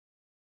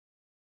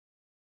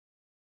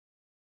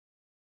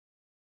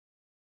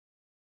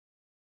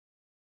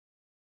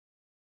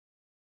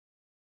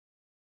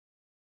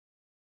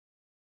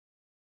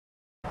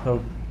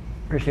So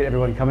appreciate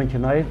everyone coming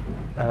tonight.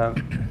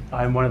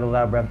 I'm one of the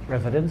lab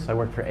residents. I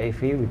work for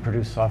ayfie. We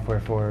produce software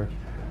for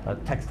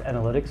text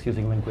analytics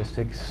using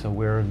linguistics. So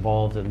we're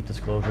involved in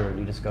disclosure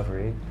and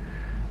eDiscovery.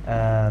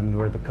 And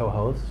we're the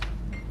co-hosts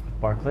at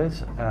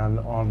Barclays. And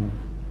on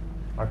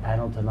our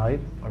panel tonight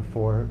are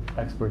 4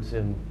 experts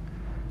in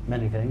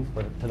many things.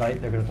 But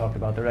tonight they're going to talk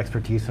about their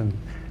expertise in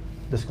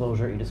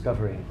disclosure,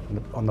 eDiscovery.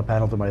 On the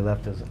panel to my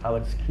left is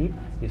Alex Keep.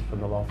 He's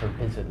from the law firm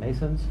Pinsent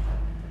Masons,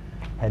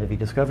 head of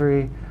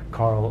eDiscovery.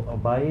 Karl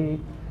Obayi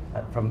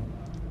from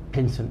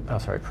Pinsent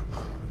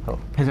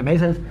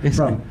Masons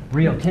from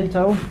Rio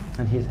Tinto,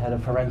 and he's head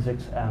of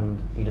forensics and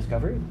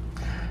eDiscovery.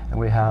 And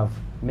we have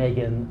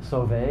Megan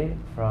Suave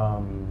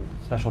from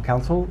Special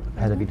Counsel,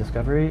 head of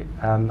eDiscovery,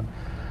 and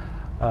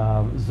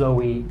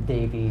Zoe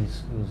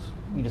Davies, who's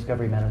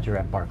eDiscovery manager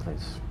at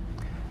Barclays.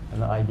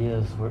 And the idea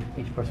is where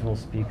each person will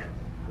speak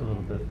a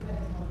little bit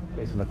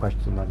based on the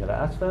questions I'm going to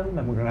ask them,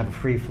 and we're going to have a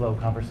free flow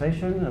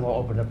conversation, and we'll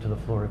open it up to the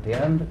floor at the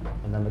end,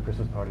 and then the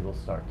Christmas party will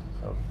start.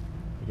 So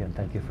again,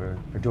 thank you for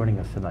joining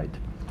us tonight.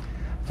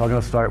 So I'm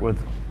going to start with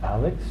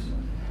Alex.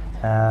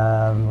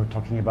 We're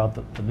talking about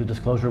the new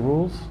disclosure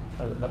rules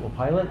that we'll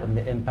pilot and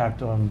the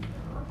impact on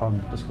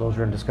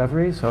disclosure and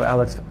discovery. So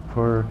Alex,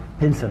 for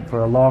Pinsent,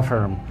 for a law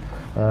firm,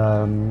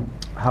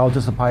 how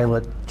does the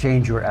pilot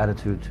change your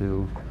attitude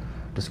to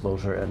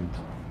disclosure and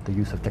the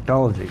use of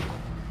technology?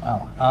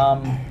 Well,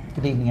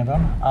 good evening,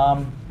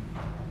 everyone.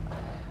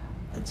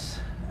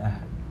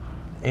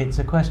 It's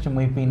a question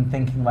we've been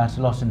thinking about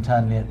a lot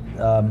internally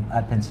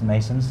at Pinsent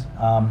Masons.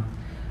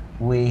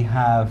 We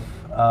have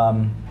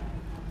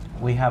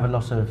a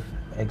lot of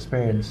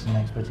experience and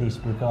expertise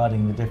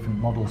regarding the different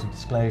models of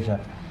disclosure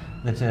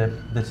that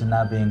are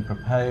now being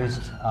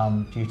proposed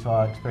due to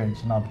our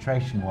experience in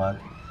arbitration work.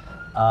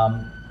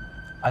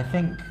 I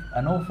think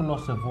an awful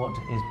lot of what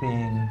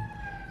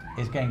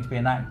is going to be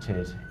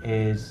enacted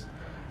is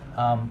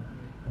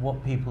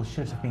what people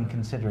should have been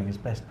considering as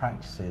best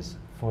practices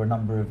for a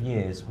number of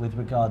years with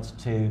regards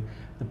to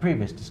the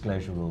previous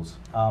disclosure rules.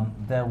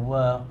 There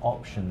were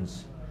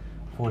options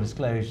for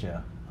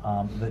disclosure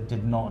that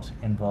did not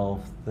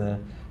involve the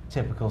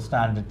typical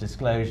standard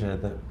disclosure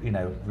that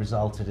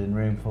resulted in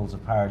roomfuls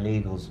of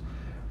paralegals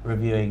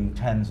reviewing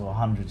tens or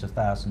hundreds of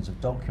thousands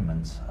of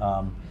documents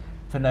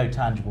for no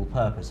tangible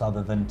purpose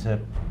other than to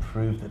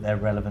prove that they're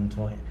relevant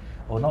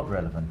or not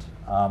relevant.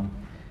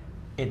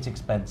 It's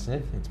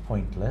expensive, it's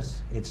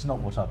pointless, it's not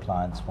what our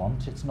clients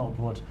want, it's not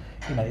what,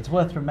 it's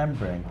worth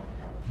remembering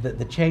that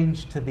the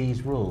change to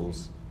these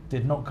rules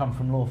did not come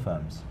from law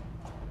firms.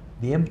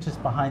 The impetus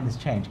behind this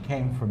change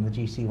came from the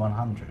GC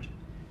 100,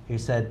 who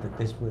said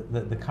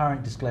that the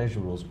current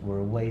disclosure rules were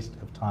a waste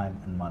of time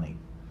and money.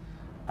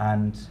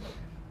 And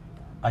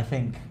I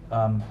think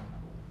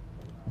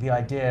the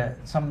idea,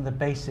 some of the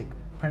basic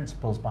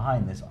principles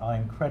behind this are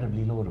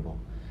incredibly laudable.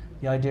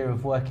 The idea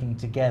of working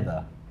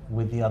together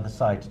with the other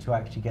side to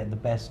actually get the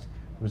best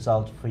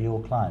result for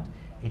your client.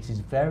 It is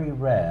very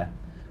rare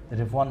that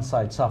if one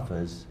side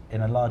suffers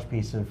in a large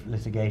piece of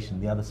litigation,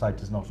 the other side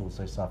does not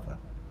also suffer.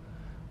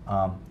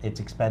 It's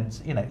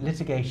expensive.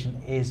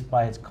 Litigation is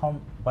by its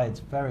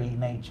very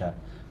nature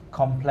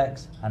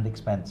complex and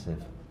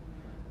expensive.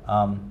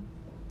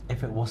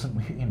 If it wasn't,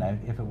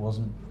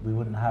 we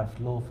wouldn't have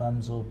law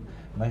firms, or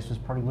most of us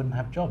probably wouldn't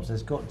have jobs.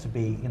 There's got to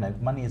be,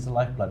 money is the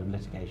lifeblood of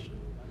litigation.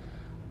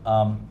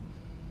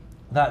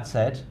 That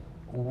said,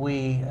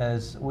 we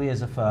as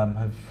a firm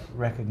have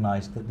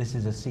recognised that this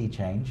is a sea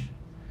change,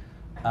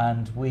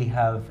 and we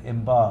have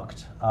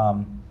embarked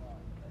on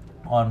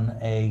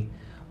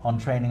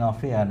training our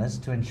fee earners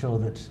to ensure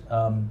that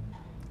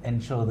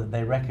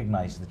they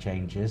recognise the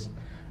changes,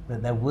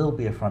 that there will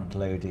be a front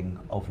loading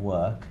of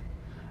work,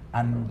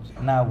 and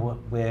now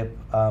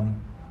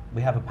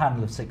we have a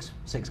panel of six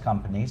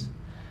companies,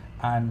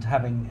 and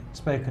having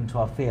spoken to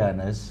our fee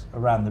earners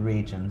around the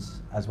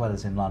regions as well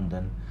as in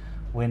London,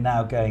 we're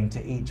now going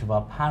to each of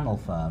our panel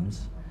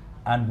firms,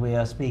 and we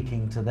are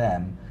speaking to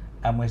them,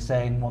 and we're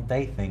saying what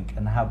they think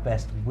and how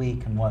best we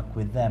can work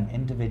with them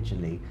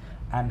individually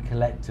and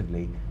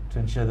collectively to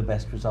ensure the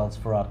best results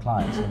for our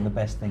clients and the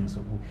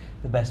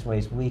best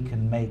ways we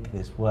can make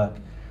this work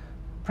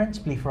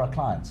principally for our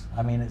clients.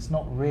 I mean, it's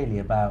not really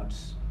about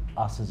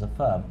us as a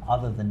firm,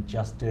 other than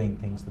just doing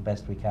things the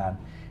best we can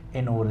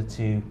in order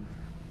to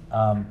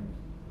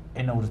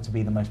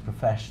be the most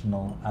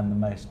professional and the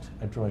most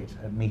adroit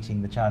at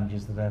meeting the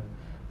challenges that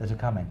are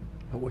coming.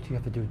 But what do you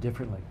have to do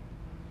differently?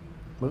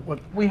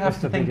 We have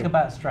to think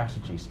about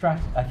strategy.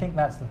 I think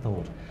that's the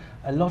thought.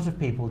 A lot of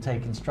people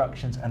take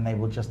instructions and they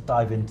will just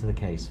dive into the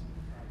case.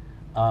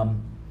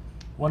 One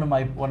of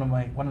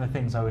the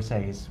things I always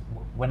say is,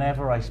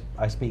 whenever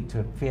I speak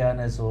to fee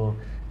earners,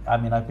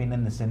 I've been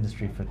in this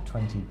industry for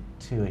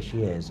 22-ish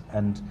years,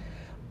 and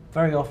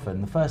very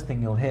often the first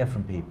thing you'll hear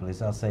from people is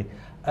they'll say,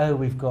 oh,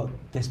 we've got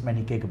this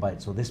many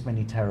gigabytes or this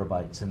many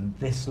terabytes and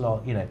this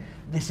lot,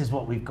 this is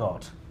what we've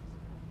got.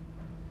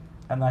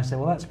 And I say,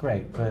 well, that's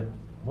great, but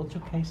what's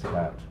your case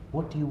about?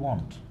 What do you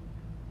want?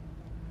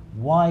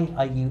 Why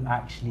are you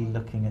actually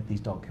looking at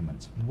these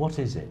documents? What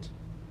is it?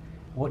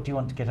 What do you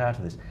want to get out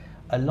of this?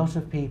 A lot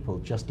of people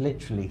just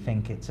literally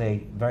think it's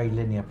a very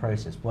linear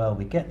process. Well,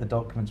 we get the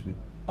documents, we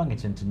bung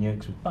it into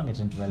Nuix, we bung it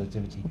into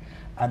relativity,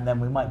 and then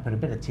we might put a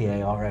bit of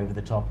TAR over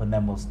the top, and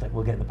then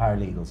we'll get the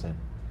paralegals in.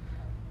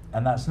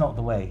 And that's not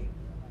the way.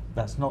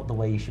 That's not the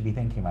way you should be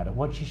thinking about it.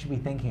 What you should be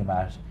thinking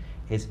about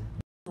is,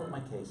 what my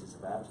case is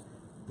about.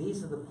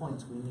 These are the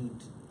points we need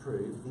to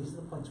prove. These are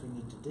the points we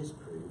need to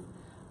disprove,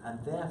 and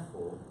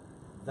therefore,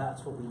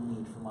 that's what we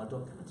need from our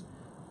documents.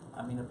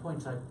 I mean, a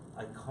point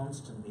I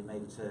constantly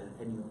make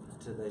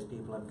to those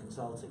people I'm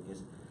consulting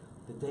is,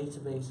 the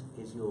database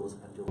is yours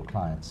and your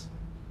clients.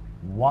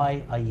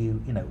 Why are you,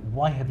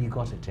 why have you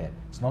got it here?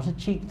 It's not a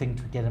cheap thing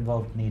to get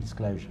involved in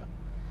e-disclosure.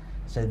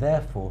 So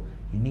therefore,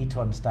 you need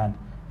to understand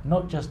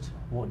not just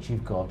what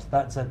you've got.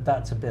 That's a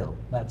bill.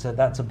 That's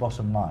a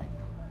bottom line.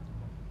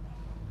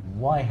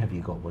 Why have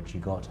you got what you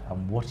got,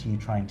 and what are you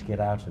trying to get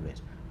out of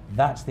it?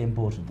 That's the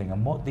important thing.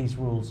 And what these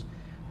rules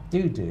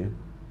do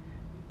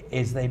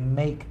is they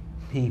make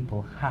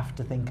people have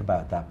to think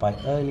about that by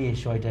early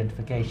issue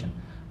identification,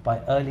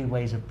 by early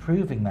ways of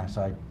proving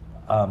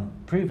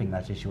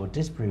that issue or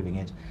disproving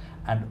it,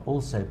 and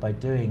also by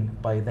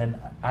then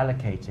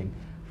allocating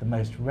the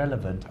most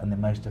relevant and the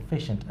most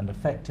efficient and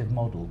effective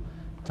model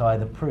to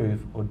either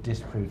prove or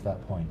disprove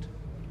that point.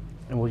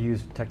 And we'll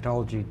use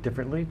technology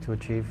differently to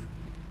achieve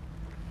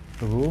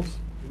the rules?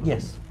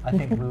 Yes, I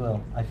think we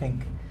will. I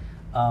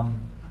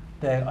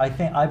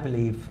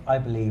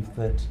believe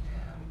that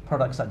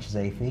products such as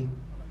ayfie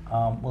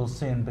will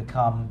soon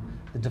become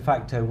the de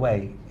facto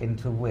way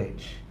into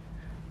which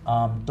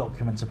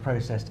documents are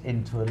processed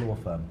into a law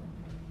firm.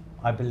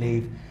 I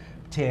believe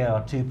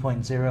TAR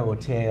 2.0 or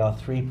TAR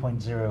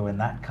 3.0, when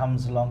that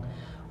comes along,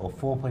 or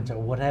 4.0,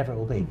 whatever it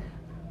will be,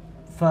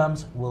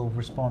 firms will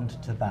respond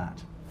to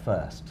that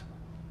first.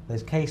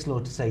 There's case law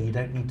to say you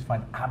don't need to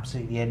find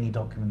absolutely any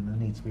document that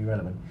needs to be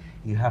relevant.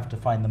 You have to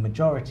find the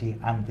majority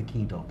and the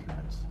key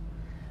documents.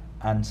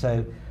 And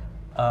so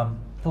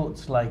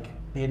thoughts like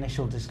the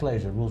initial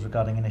disclosure, rules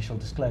regarding initial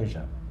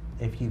disclosure.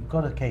 If you've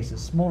got a case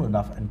that's small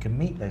enough and can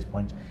meet those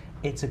points,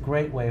 it's a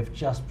great way of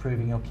just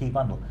proving your key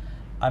bundle.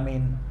 I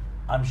mean,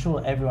 I'm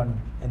sure everyone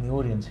in the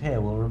audience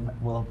here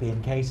will be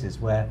in cases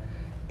where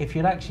if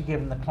you'd actually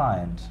given the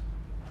client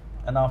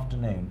an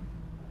afternoon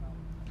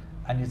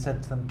and you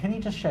said to them, can you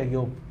just show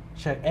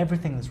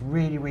everything that's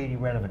really, really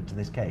relevant to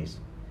this case?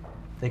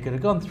 They could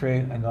have gone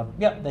through and gone,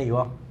 yep, there you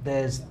are.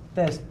 There's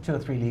 2 or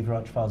 3 lever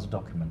arch files of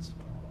documents.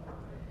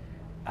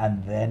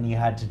 And then you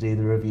had to do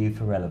the review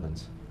for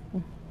relevance.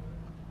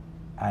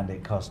 And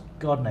it cost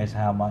God knows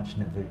how much,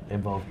 and it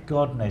involved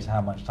God knows how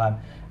much time.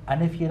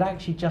 And if you'd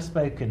actually just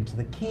spoken to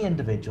the key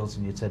individuals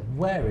and you'd said,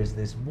 where is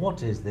this,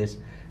 what is this,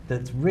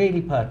 that's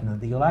really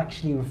pertinent, that you'll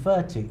actually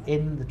refer to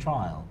in the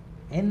trial,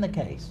 in the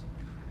case,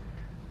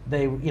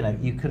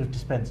 you could have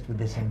dispensed with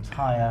this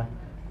entire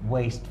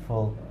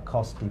wasteful,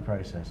 costly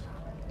process.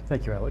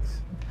 Thank you,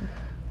 Alex.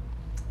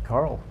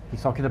 Karl,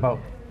 he's talking about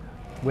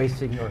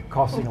wasting or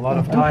costing a lot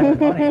of time and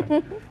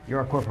money.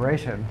 You're a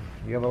corporation.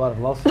 You have a lot of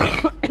losses.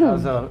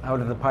 How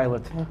did the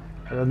pilot,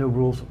 the new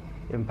rules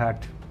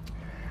impact?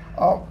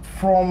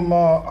 From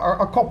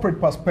a corporate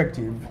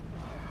perspective,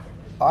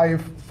 I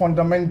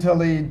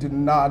fundamentally do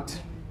not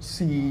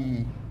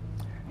see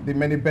the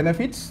many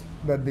benefits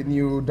that the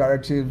new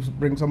directives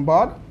brings on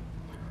board.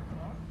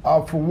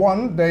 For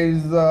one, there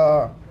is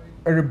a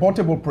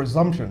rebuttable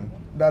presumption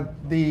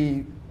that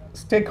the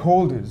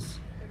stakeholders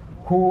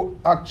who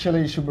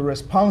actually should be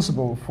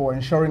responsible for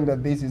ensuring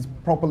that this is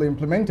properly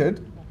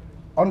implemented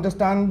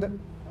understand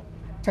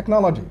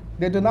technology.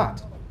 They do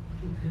not.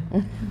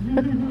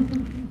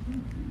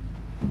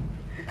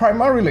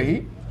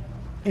 Primarily,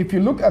 if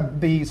you look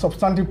at the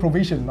substantive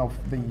provision of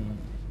the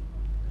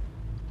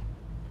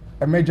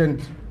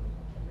emergent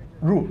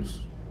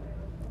rules,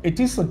 it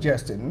is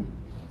suggesting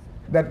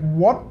that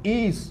what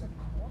is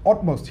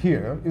utmost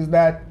here is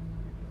that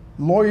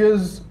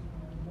lawyers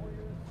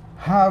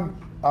have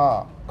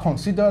a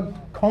considered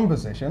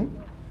conversation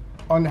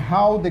on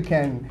how they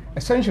can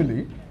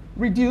essentially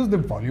reduce the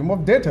volume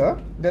of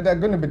data that they're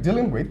going to be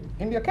dealing with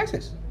in their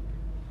cases.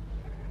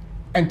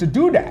 And to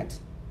do that,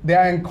 they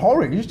are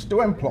encouraged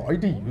to employ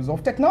the use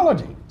of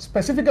technology,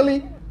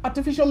 specifically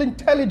artificial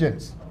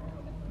intelligence.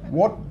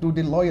 What do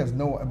the lawyers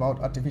know about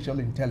artificial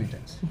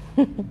intelligence?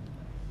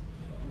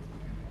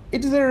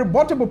 It is a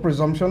rebuttable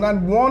presumption,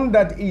 and one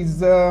that is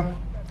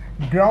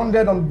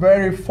grounded on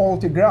very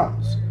faulty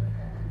grounds.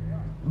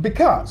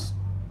 Because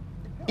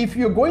if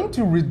you're going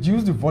to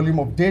reduce the volume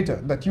of data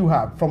that you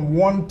have from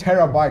 1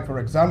 terabyte, for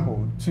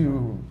example,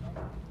 to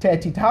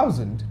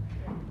 30,000,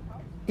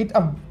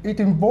 it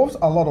involves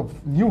a lot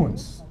of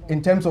nuance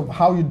in terms of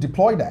how you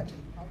deploy that.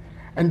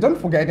 And don't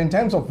forget, in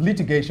terms of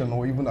litigation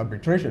or even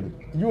arbitration,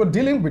 you are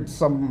dealing with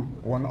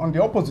someone on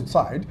the opposite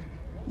side.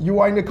 You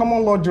are in a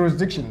common law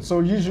jurisdiction,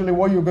 so usually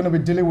what you're going to be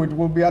dealing with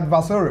will be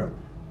adversarial.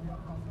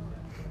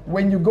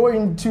 When you go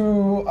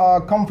into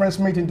a conference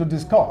meeting to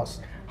discuss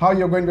how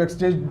you're going to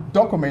exchange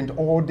document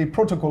or the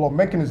protocol or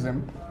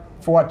mechanism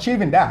for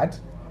achieving that,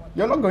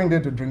 you're not going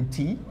there to drink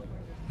tea.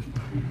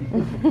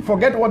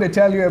 Forget what they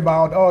tell you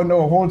about, oh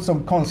no, hold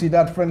some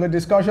considered friendly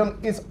discussion.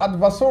 It's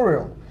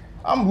adversarial.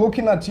 I'm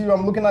looking at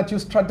you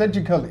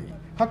strategically.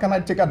 How can I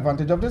take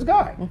advantage of this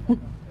guy?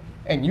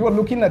 And you are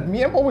looking at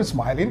me, I'm always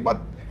smiling, but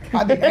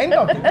at the end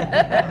of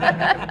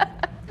it,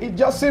 it's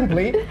just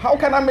simply, how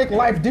can I make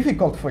life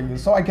difficult for you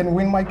so I can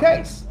win my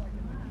case?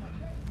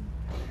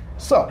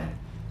 So,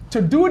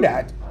 to do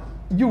that,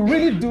 you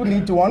really do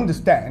need to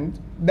understand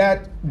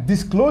that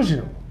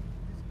disclosure,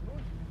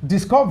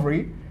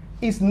 discovery,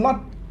 is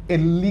not a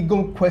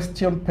legal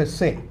question per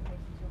se.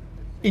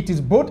 It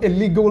is both a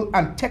legal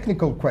and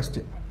technical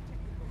question.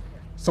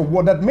 So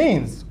what that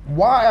means,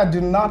 why I do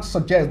not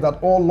suggest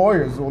that all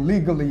lawyers or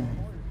legally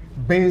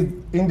based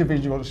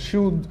individuals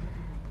should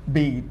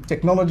be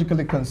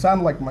technologically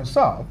concerned like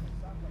myself,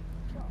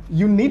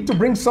 you need to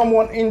bring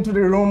someone into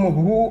the room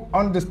who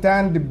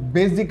understands the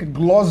basic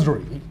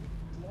glossary,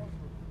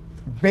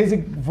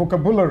 basic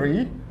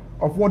vocabulary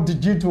of what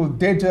digital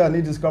data and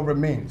eDiscovery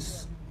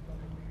means.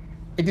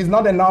 It is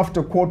not enough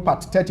to quote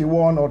Part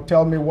 31 or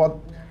tell me what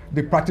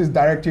the Practice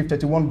Directive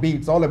 31B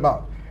is all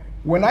about.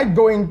 When I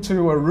go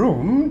into a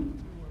room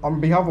on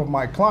behalf of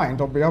my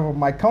client, on behalf of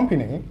my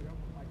company,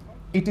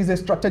 it is a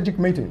strategic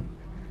meeting.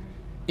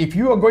 If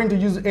you are going to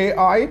use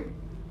AI,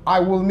 I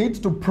will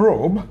need to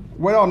probe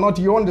whether or not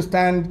you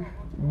understand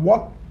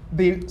what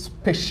the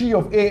species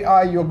of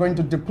AI you're going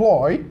to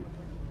deploy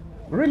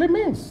really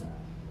means.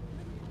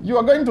 You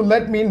are going to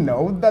let me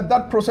know that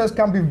that process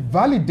can be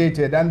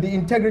validated and the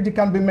integrity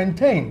can be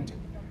maintained.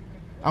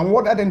 And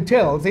what that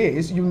entails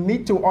is you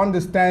need to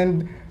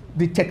understand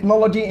the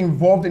technology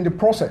involved in the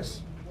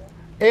process.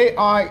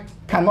 AI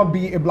cannot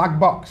be a black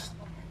box.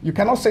 You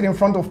cannot sit in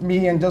front of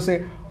me and just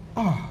say,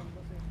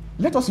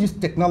 let us use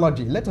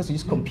technology, let us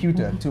use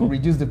computer to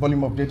reduce the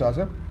volume of data. I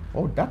say,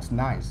 oh, that's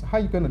nice. How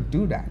are you going to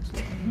do that?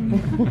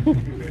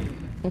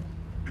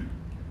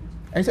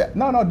 And he said,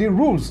 no, the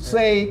rules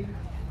say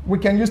we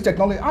can use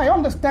technology. I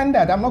understand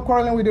that. I'm not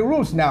quarreling with the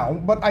rules now,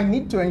 but I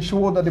need to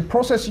ensure that the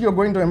process you're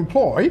going to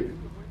employ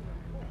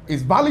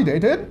is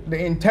validated,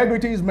 the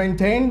integrity is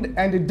maintained,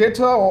 and the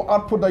data or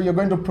output that you're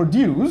going to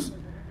produce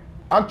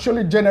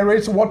actually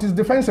generates what is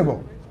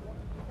defensible.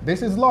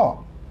 This is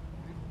law.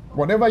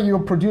 Whatever you're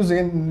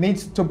producing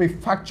needs to be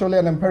factually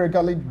and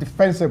empirically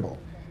defensible.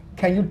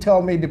 Can you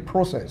tell me the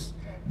process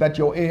that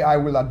your AI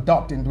will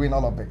adopt in doing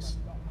all of this?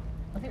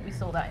 I think we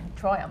saw that in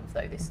Triumph,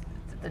 though,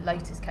 the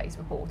latest case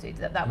reported,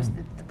 that was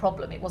the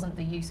problem. It wasn't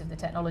the use of the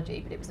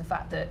technology, but it was the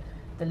fact that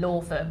the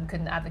law firm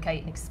couldn't advocate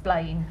and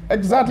explain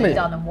what they'd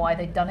done and why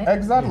they'd done it.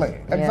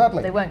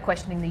 Exactly. They weren't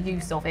questioning the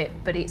use of it,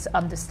 but it's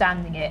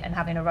understanding it and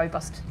having a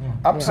robust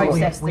Absolutely.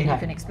 process that you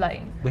can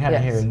explain. We had a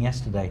hearing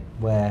yesterday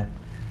where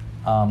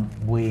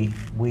we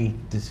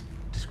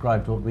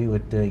described what we were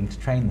doing to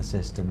train the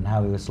system and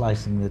how we were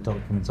slicing the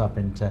documents up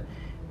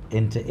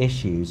into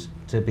issues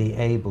to be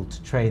able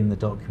to train the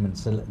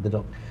documents,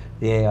 the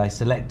AI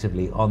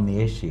selectively on the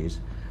issues,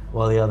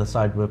 while the other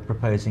side were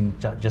proposing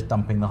just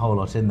dumping the whole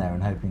lot in there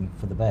and hoping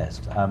for the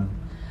best.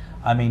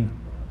 I mean,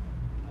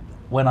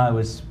 when I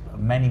was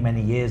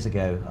many years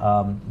ago,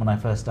 when I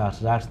first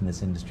started out in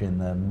this industry in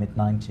the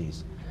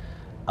mid-90s,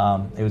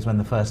 it was when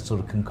the first sort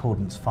of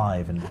Concordance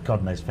 5, and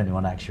God knows if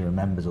anyone actually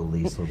remembers all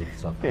these sort of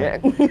stuff,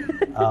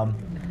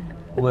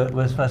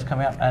 was first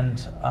coming up,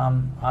 and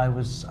I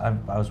was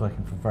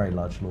working for a very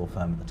large law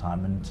firm at the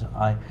time,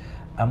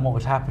 and what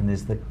would happen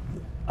is that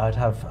I'd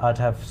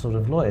have sort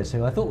of lawyers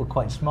who I thought were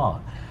quite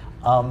smart,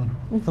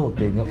 thought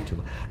being up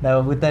to. Now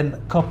would then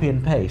copy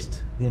and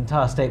paste the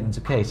entire statements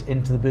of case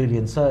into the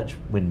Boolean search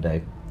window,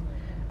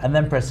 and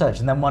then press search,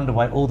 and then wonder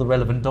why all the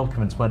relevant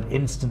documents weren't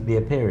instantly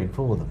appearing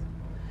for them.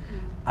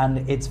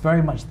 And it's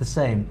very much the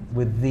same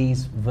with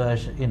these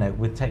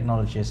with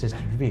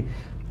technology-assisted review.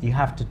 You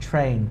have to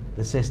train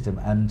the system,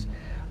 and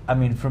I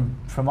mean,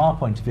 from our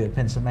point of view at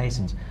Pinsent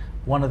Masons,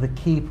 one of the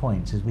key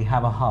points is we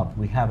have a hub.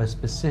 We have a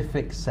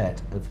specific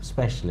set of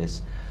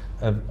specialists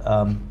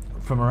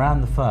from around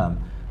the firm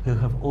who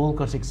have all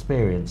got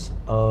experience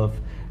of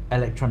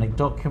electronic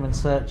document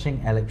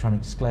searching,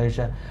 electronic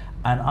disclosure,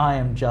 and I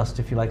am just,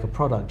 if you like, a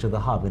product of the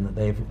hub in that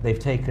they've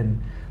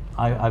taken.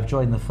 I've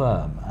joined the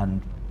firm,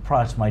 and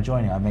prior to my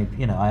joining,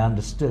 I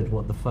understood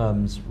what the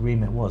firm's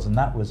remit was, and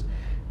that was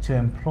to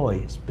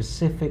employ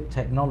specific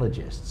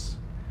technologists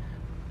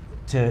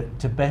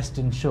to best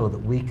ensure that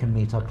we can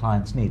meet our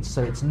clients' needs.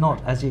 So it's not,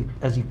 as you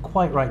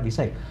quite rightly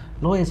say,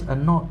 lawyers are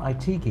not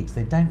IT geeks.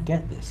 They don't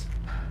get this.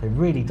 They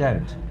really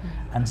don't.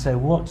 And so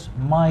what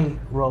my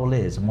role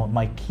is, and what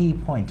my key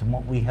point, and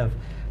what we have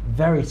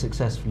very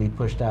successfully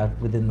pushed out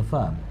within the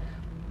firm,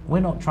 we're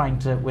not trying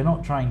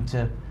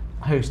to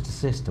host a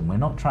system. We're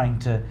not trying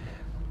to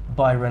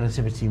buy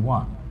Relativity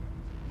One,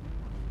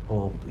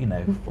 or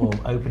or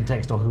Open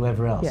Text, or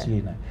whoever else.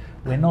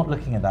 We're not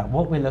looking at that.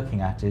 What we're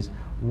looking at is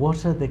what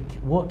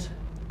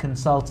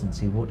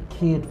consultancy, what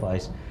key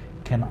advice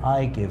can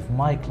I give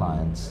my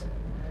clients,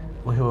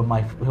 who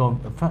are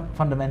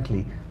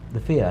fundamentally the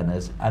fee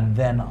earners, and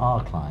then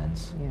our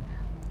clients,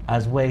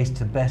 as ways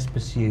to best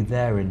pursue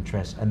their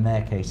interests and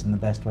their case in the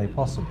best way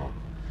possible.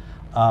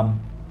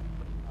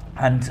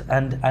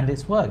 And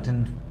it's worked.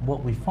 And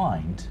what we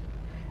find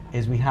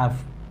is we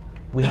have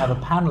a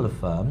panel of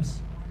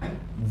firms.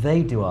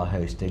 They do our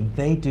hosting.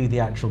 They do the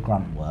actual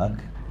grunt work.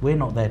 We're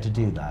not there to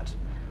do that.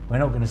 We're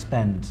not going to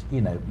spend,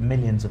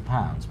 millions of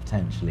pounds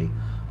potentially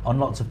on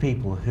lots of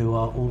people who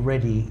are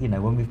already,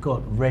 when we've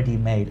got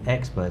ready-made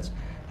experts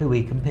who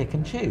we can pick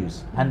and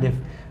choose. And if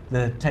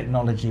the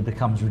technology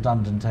becomes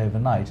redundant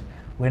overnight,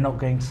 we're not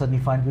going to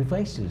suddenly find we've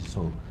wasted it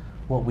all.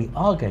 What we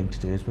are going to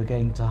do is we're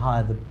going to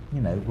hire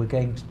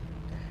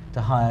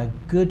to hire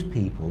good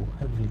people,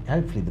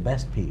 hopefully the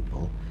best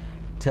people,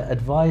 to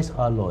advise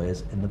our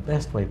lawyers in the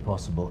best way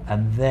possible,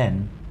 and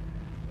then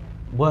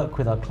work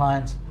with our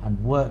clients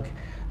and work.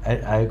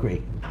 I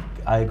agree.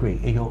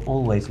 You're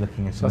always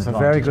looking at. So it's a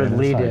very good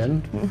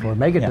lead-in for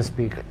Megan to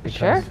speak,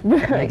 because sure.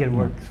 Megan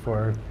works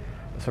for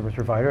a service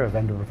provider, a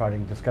vendor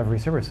providing discovery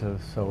services.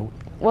 So.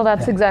 Well,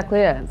 that's exactly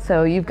it.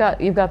 So you've got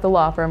the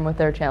law firm with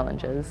their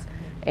challenges,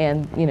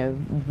 and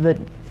the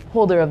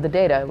holder of the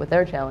data with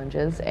their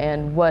challenges,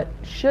 and what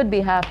should be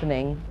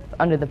happening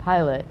under the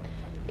pilot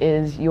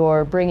is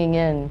you're bringing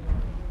in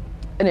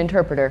an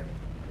interpreter,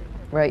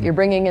 right? You're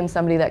bringing in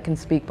somebody that can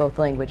speak both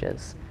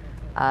languages.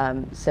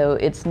 So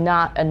it's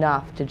not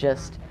enough to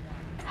just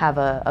have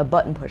a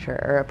button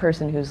pusher or a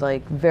person who's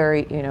like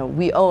very,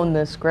 we own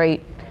this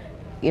great,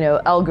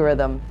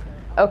 algorithm.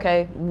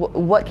 Okay,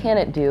 what can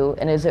it do,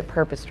 and is it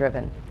purpose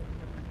driven?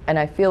 And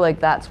I feel like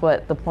that's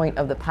what the point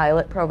of the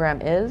pilot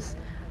program is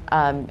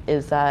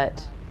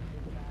that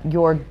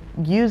you're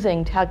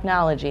using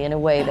technology in a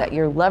way that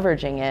you're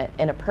leveraging it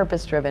in a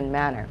purpose-driven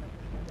manner.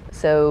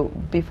 So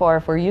before,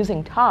 if we're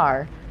using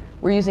tar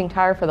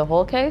for the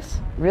whole case?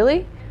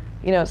 Really?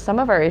 Some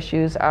of our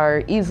issues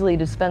are easily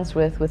dispensed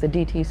with a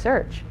DT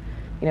search.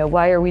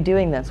 Why are we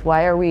doing this?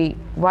 Why are we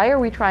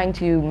trying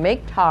to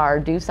make tar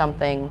do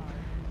something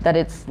that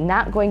it's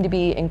not going to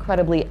be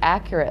incredibly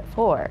accurate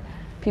for?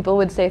 People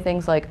would say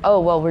things like, oh,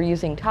 well, we're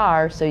using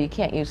tar, so you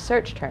can't use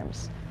search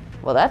terms.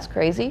 Well, that's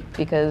crazy,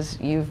 because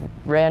you've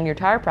ran your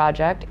tar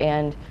project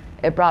and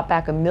it brought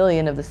back 1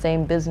 million of the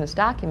same business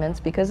documents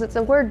because it's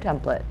a Word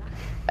template.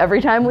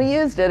 Every time we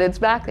used it, it's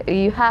back.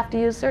 You have to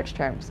use search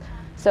terms.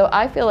 So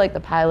I feel like the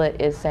pilot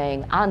is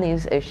saying, on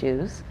these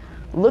issues,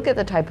 look at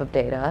the type of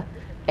data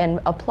and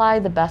apply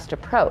the best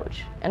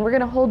approach. And we're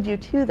going to hold you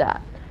to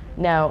that.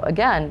 Now,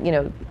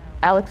 again,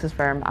 Alex's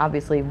firm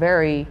obviously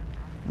very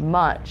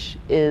much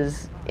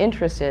is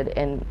interested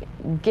in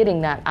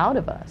getting that out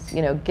of us,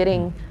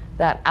 getting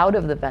that out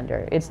of the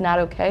vendor. It's not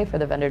okay for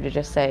the vendor to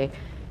just say,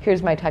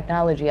 here's my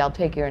technology, I'll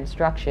take your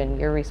instruction,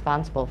 you're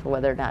responsible for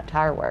whether or not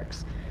tar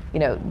works.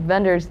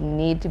 Vendors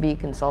need to be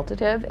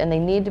consultative, and they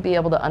need to be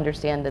able to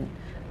understand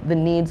the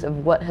needs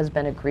of what has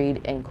been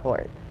agreed in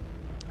court.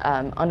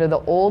 Under the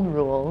old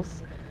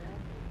rules,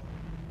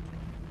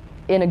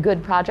 in a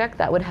good project,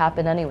 that would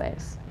happen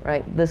anyways,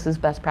 right? This is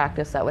best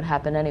practice, that would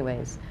happen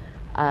anyways.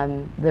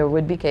 There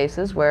would be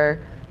cases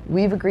where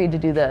we've agreed to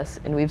do this,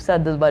 and we've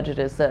said the budget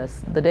is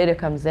this. The data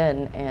comes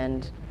in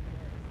and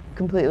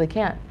completely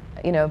can't,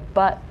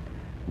 but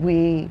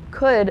we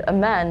could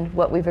amend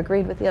what we've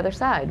agreed with the other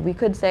side. We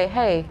could say,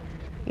 hey,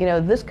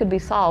 this could be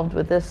solved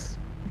with this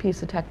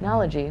piece of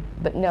technology,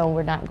 but no,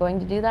 we're not going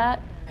to do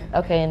that.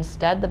 Okay,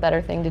 instead, the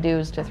better thing to do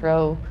is to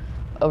throw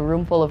a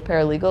room full of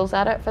paralegals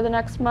at it for the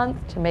next month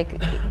to make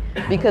it,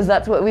 because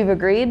that's what we've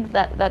agreed.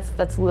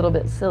 That's a little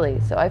bit silly.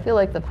 So I feel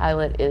like the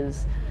pilot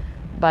is,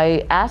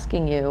 by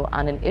asking you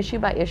on an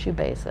issue-by-issue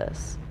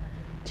basis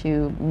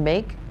to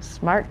make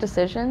smart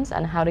decisions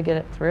on how to get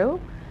it through,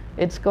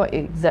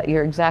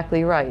 you're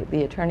exactly right.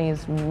 The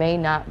attorneys may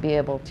not be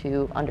able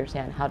to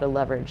understand how to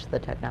leverage the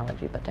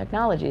technology, but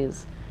technology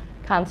is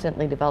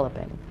constantly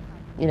developing.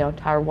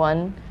 TAR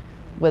 1,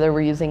 whether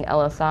we're using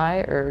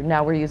LSI or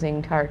now we're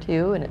using TAR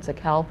 2 and it's a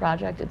CAL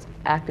project, it's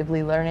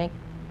actively learning.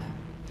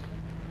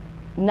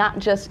 Not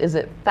just is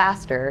it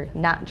faster,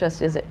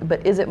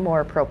 but is it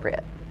more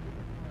appropriate?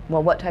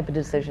 Well, what type of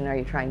decision are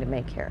you trying to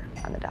make here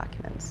on the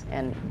documents?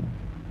 And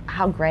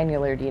how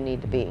granular do you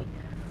need to be?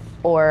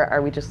 Or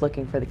are we just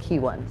looking for the key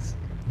ones?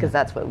 Because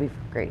that's what we've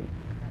agreed,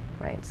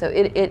 right? So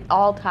it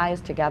all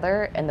ties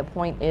together, and the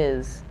point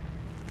is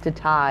to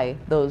tie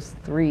those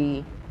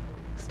 3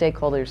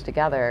 stakeholders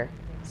together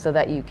so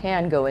that you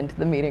can go into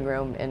the meeting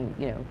room and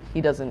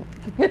he doesn't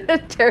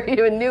tear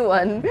you a new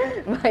one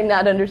by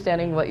not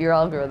understanding what your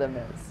algorithm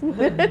is.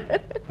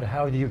 But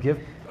how do you give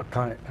a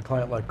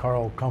client like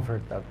Karl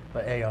comfort that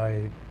the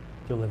AI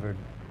delivered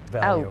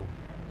value? Oh,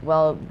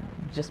 well,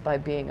 just by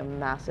being a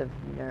massive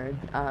nerd.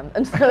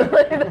 And so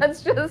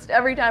that's just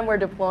every time we're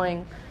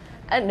deploying,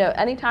 and no,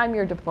 anytime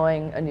you're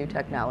deploying a new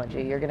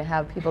technology, you're going to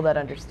have people that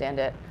understand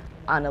it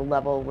on a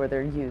level where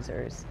they're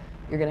users.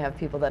 You're going to have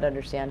people that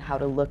understand how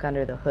to look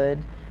under the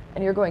hood,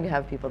 and you're going to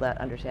have people that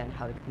understand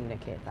how to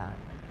communicate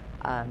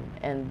that.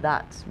 And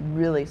that's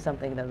really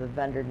something that the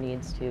vendor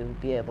needs to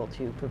be able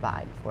to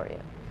provide for you.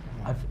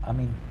 I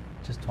mean,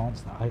 just to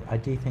answer that, I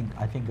think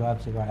you're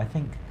absolutely right. I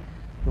think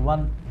the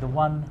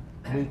one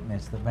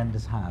weakness that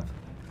vendors have,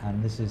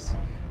 and this is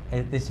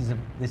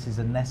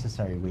a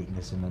necessary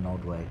weakness in an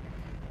odd way,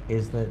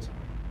 is that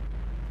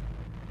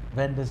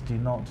vendors do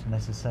not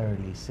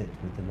necessarily sit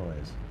with the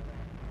lawyers.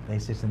 They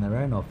sit in their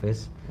own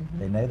office.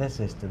 They know their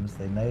systems.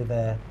 They know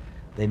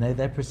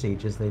their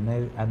procedures. They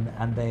know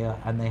and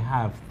they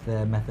have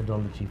their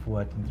methodology for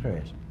working through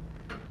it.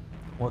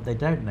 What they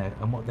don't know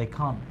and what they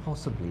can't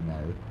possibly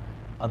know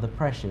are the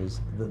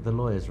pressures that the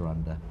lawyers are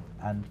under.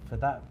 And for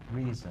that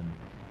reason,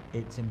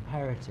 it's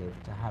imperative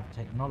to have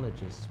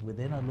technologists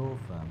within a law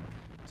firm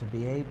to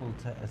be able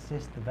to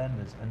assist the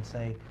vendors and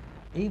say,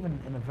 even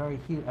in a very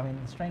huge, I mean,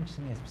 the strange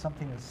thing is,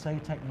 something that's so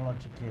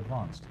technologically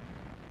advanced,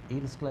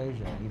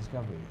 e-disclosure,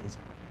 e-discovery, is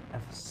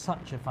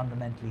such a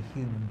fundamentally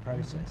human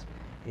process.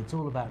 It's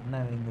all about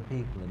knowing the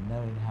people and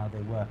knowing how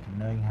they work and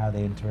knowing how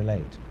they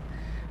interrelate.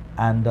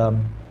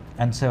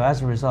 And so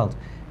as a result,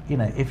 you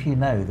know, if you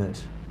know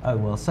that, oh,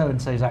 well,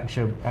 so-and-so's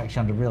actually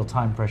under real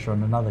time pressure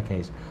on another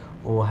case,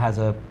 or has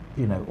a,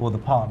 you know, or the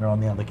partner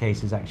on the other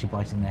case is actually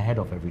biting their head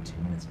off every 2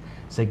 minutes.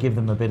 So give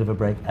them a bit of a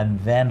break and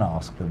then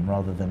ask them,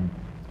 rather than,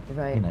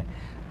 you know,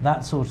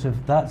 that sort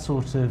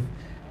of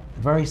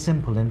very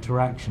simple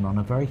interaction on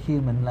a very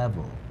human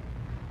level,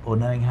 or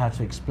knowing how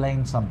to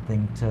explain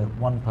something to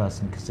one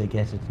person because they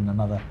get it and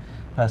another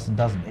person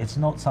doesn't. It's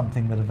not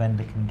something that a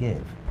vendor can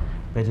give,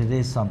 but it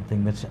is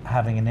something that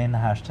having an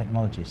in-house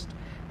technologist,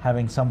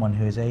 having someone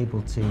who is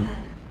able to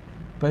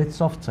both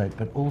soft soap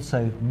but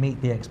also meet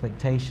the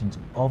expectations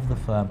of the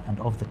firm and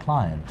of the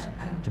client,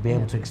 to be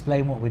able to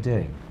explain what we're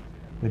doing,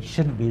 which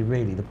shouldn't be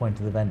really the point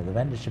of the vendor. The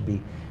vendor should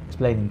be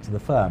explaining to the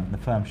firm, and the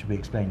firm should be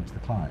explaining to the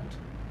client.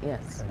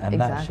 Yes, and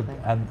exactly.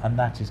 And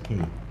that is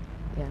key.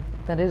 Yeah,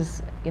 that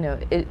is, you know,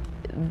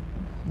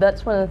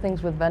 that's one of the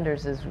things with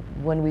vendors is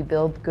when we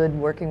build good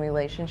working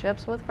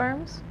relationships with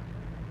firms,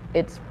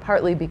 it's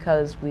partly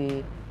because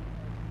we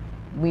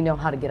know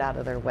how to get out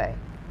of their way,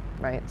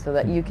 right? So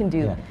that you can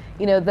do,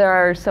 you know, there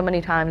are so many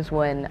times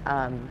when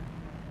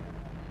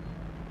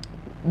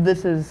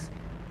this is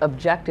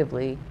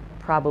objectively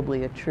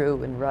probably a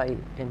true and right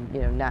and,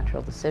 you know,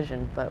 natural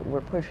decision, but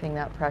we're pushing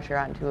that pressure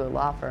onto a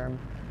law firm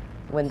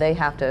when they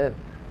have to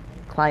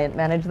client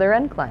manage their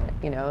end client,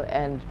 you know,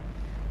 and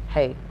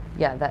hey,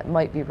 yeah, that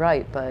might be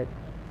right, but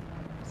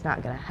it's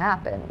not going to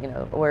happen, you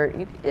know, or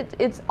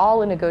it's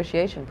all a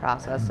negotiation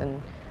process, and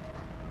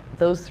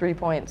those 3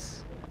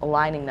 points,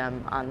 aligning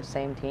them on the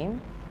same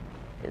team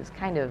is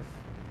kind of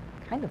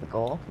the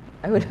goal,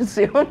 I would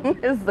assume,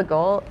 is the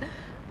goal.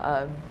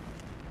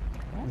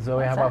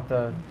 Zoe, how about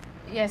the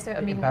so,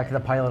 I mean, impact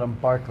of the pilot on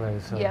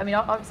Barclays? So. Yeah, I mean,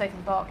 I would say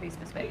from Barclays'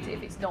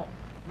 perspective, it's not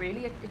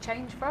really a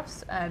change for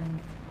us.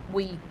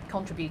 We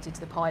contributed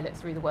to the pilot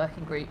through the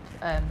working group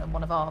and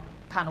one of our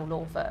panel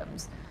law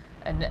firms,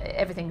 and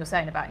everything you're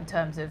saying about in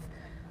terms of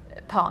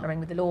partnering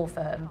with the law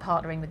firm,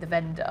 partnering with the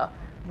vendor,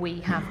 we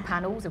have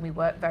panels and we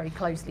work very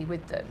closely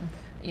with them,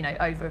 you know,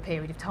 over a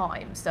period of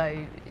time.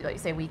 So, like you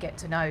say, we get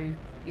to know,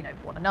 you know,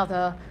 one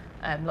another.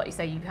 Like you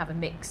say, you have a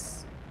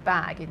mixed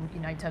bag in,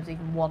 you know, in terms of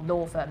even one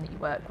law firm that you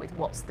work with.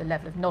 What's the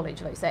level of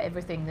knowledge? Like you say,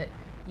 everything that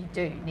you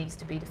do needs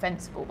to be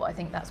defensible. But I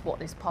think that's what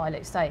this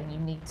pilot is saying. You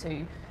need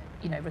to,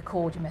 you know,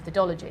 record your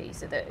methodology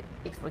so that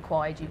if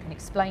required, you can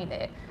explain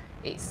it.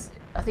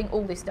 I think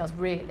all this does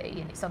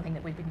really, and it's something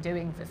that we've been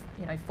doing for,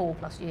 you know,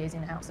 4+ years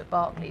in-house at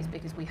Barclays,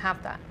 because we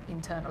have that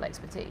internal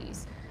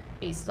expertise,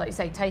 is, like you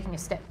say, taking a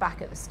step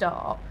back at the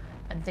start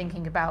and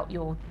thinking about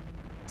your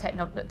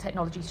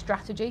technology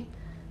strategy,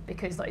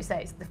 because, like you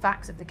say, it's the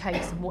facts of the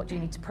case and what do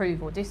you need to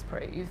prove or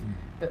disprove,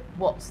 but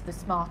what's the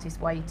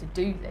smartest way to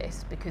do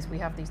this, because we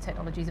have these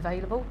technologies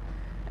available.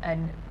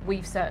 And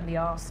we've certainly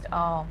asked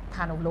our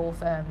panel law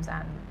firms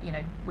and, you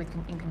know,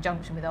 in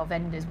conjunction with our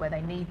vendors where they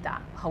need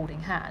that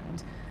holding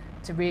hand,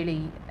 to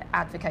really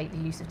advocate the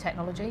use of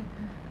technology.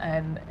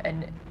 And,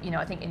 you know,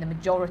 I think in the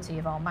majority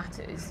of our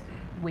matters,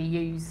 we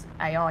use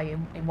AI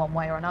in one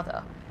way or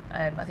another.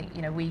 I think,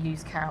 you know, we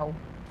use Karl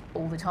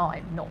all the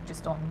time, not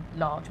just on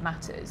large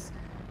matters,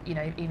 you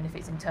know, even if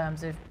it's in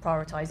terms of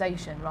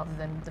prioritisation rather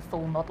than the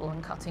full model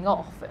and cutting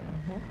off.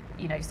 And,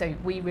 you know, so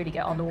we really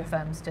get our law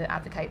firms to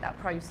advocate that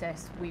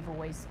process. We've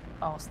always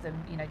asked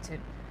them, you know, to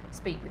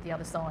speak with the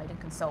other side and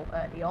consult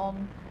early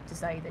on, to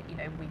say that, you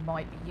know, we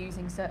might be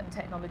using certain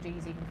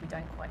technologies even if we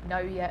don't quite know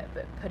yet,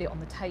 but put it on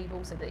the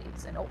table so that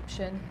it's an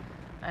option.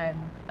 I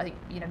think,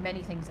 you know,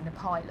 many things in the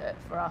pilot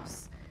for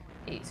us,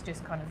 it's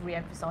just kind of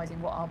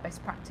re-emphasising what our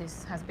best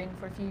practice has been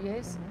for a few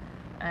years.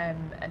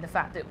 And the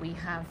fact that we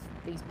have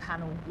these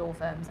panel law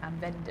firms and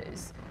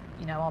vendors,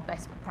 you know, our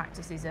best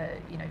practices are,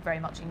 you know, very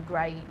much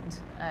ingrained,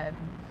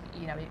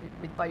 you know,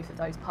 with both of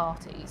those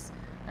parties.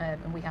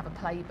 And we have a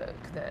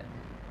playbook that,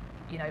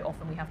 you know,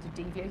 often we have to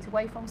deviate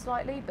away from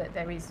slightly, but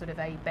there is sort of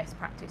a best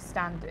practice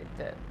standard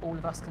that all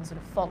of us can sort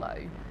of follow.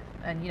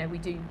 And, you know, we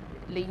do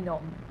lean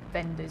on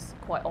vendors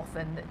quite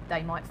often that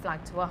they might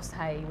flag to us,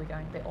 hey, we're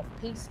going a bit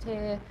off-piste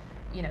here,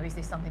 you know, is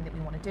this something that we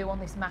want to do on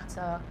this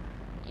matter?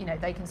 You know,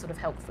 they can sort of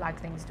help flag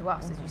things to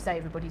us. As you say,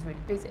 everybody's really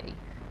busy.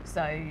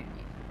 So,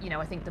 you know,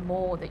 I think the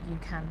more that you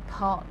can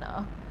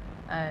partner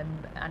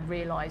and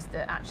realise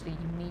that actually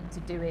you need to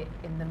do it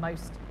in the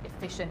most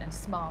efficient and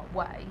smart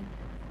way,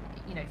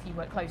 you know, if you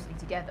work closely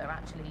together,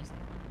 actually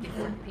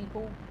different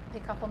people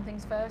pick up on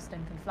things first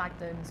and can flag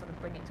them and sort of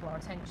bring it to our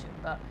attention.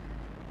 But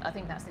I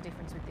think that's the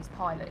difference with this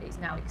pilot. It's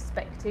now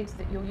expected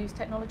that you'll use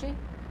technology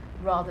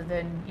rather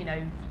than, you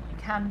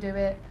can do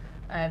it.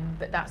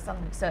 But that's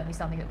certainly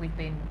something that we've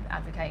been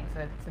advocating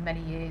for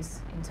many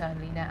years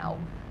internally now.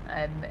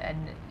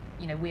 And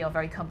we are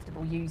very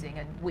comfortable using,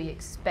 and we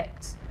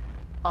expect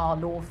our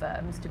law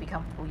firms to be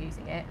comfortable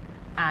using it,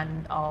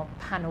 and our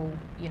panel,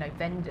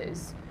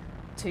 vendors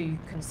to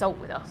consult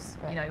with us,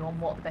 on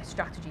what the best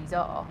strategies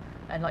are.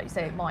 And like you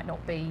say, it might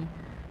not be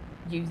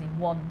using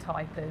one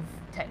type of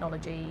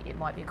technology, it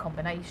might be a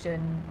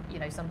combination,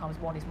 sometimes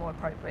one is more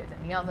appropriate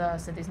than the other,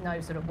 so there's no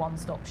sort of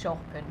one-stop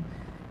shop. And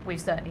we've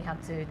certainly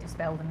had to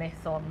dispel the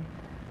myth on,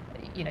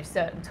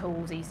 certain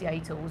tools,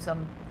 ECA tools.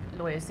 Some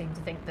lawyers seem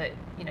to think that,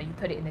 you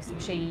put it in this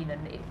machine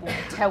and it will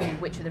tell you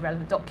which are the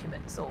relevant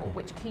documents or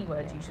which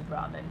keywords you should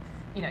run. And,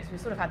 so we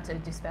sort of had to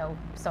dispel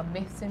some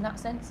myths in that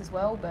sense as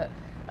well. But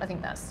I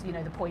think that's, the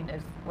point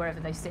of wherever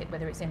they sit,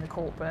 whether it's in the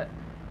corporate,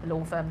 the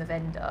law firm, the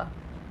vendor,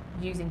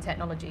 using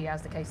technology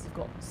as the cases have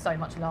got so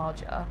much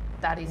larger,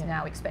 that is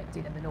now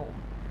expected and the norm.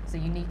 So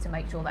you need to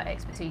make sure that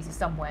expertise is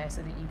somewhere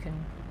so that you can,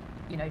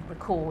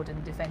 record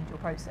and defend your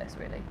process,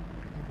 really.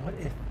 What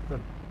if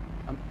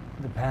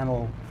the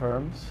panel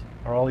firms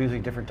are all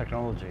using different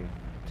technology?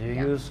 Do you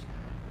use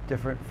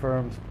different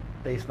firms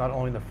based not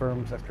only on the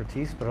firm's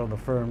expertise, but on the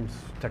firm's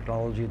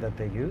technology that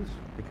they use?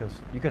 Because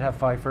you could have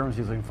 5 firms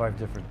using 5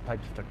 different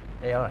types of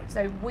AI.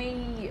 So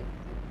we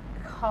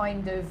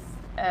kind of,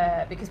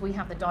 because we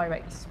have the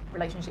direct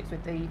relationships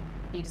with the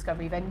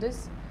eDiscovery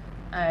vendors,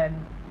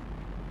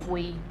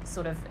 we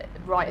sort of,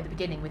 right at the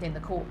beginning within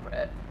the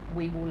corporate,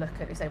 we will look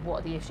at, say,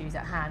 what are the issues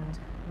at hand,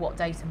 what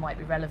data might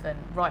be relevant,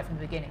 right from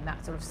the beginning,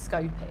 that sort of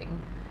scoping.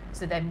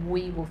 So then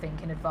we will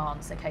think in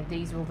advance, okay,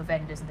 these are all the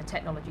vendors and the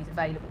technologies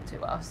available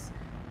to us,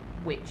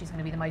 which is going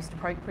to be the most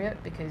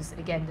appropriate, because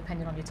again,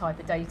 depending on your type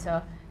of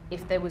data,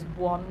 if there was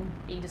one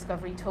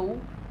eDiscovery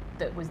tool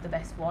that was the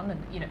best one,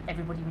 and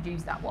everybody would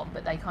use that one,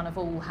 but they kind of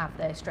all have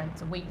their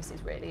strengths and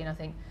weaknesses, really. And I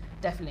think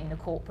definitely in a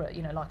corporate,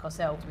 like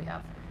ourselves, we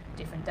have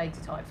different data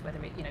types,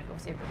 whether it,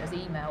 obviously everybody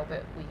does email,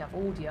 but we have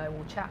audio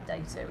or chat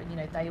data,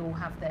 and they all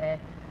have their,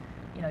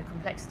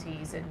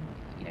 complexities and,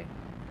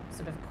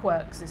 sort of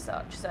quirks as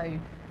such. So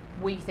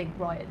we think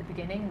right at the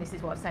beginning, and this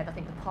is what I'm saying, I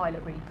think the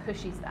pilot really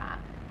pushes that,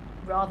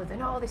 rather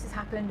than, oh, this has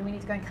happened and we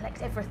need to go and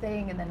collect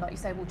everything, and then, like you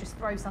say, we'll just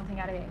throw something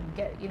at it and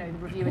get, the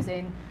reviewers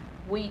in.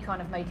 We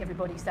kind of make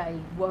everybody say,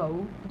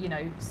 whoa,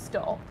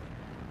 stop.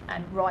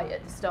 And right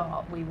at the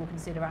start, we will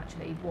consider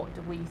actually what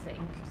do we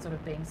think, sort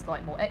of being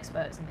slightly more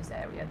experts in this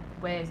area,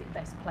 where is it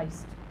best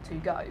placed to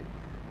go?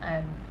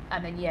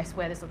 And then yes,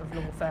 where the sort of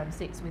law firm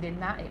sits within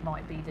that, it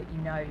might be that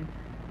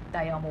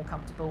they are more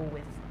comfortable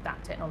with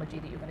that technology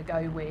that you're going to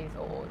go with,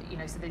 or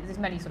so there's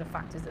many sort of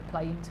factors that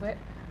play into it,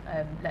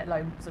 let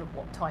alone sort of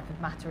what type of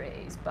matter it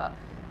is. But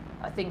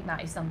I think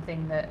that is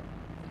something that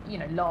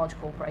large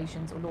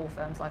corporations or law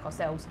firms like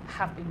ourselves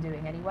have been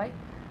doing anyway.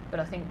 But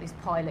I think this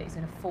pilot is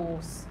going to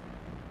force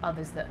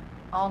others that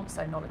aren't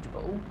so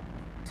knowledgeable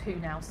to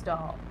now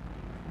start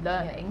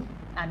learning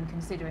and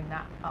considering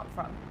that up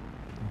front.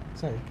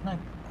 So can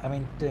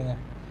doing a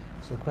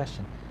sort of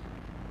question,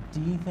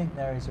 do you think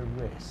there is a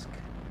risk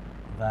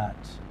that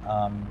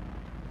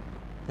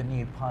the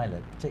new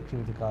pilot,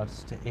 particularly with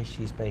regards to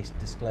issues-based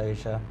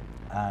disclosure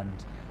and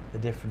the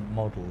different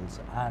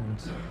models, and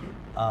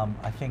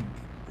I think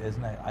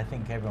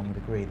everyone would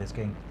agree there's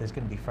going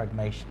to be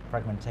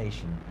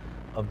fragmentation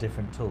of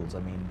different tools. I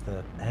mean,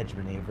 the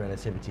hegemony of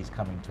relativity is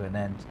coming to an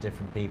end.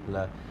 Different people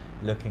are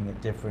looking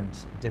at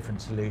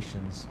different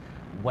solutions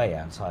way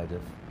outside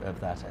of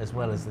that, as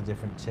well as the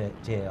different TAR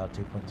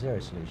 2.0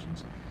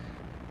 solutions.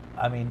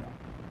 I mean,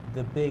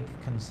 the big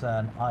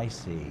concern I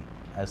see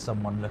as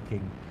someone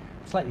looking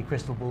slightly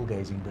crystal ball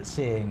gazing, but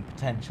seeing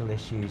potential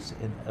issues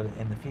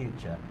in the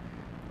future,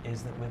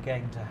 is that we're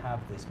going to have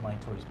this my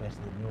toy is better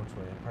than your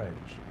toy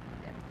approach,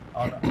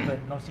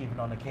 but not even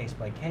on a case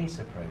by case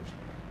approach,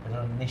 but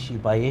on an issue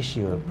by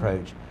issue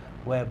approach,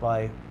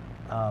 whereby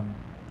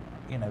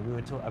we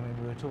were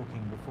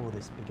talking before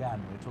this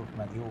began. We were talking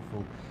about the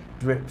awful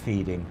drip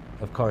feeding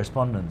of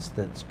correspondence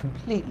that's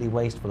completely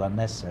wasteful,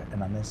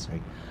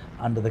 unnecessary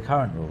under the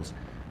current rules.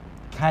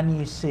 Can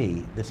you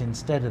see that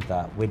instead of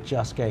that, we're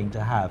just going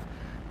to have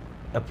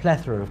a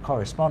plethora of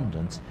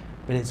correspondence,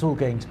 but it's all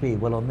going to be,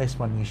 well, on this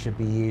one you should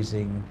be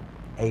using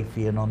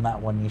ayfie, and on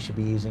that one you should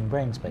be using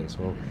brainspace,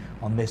 or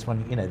on this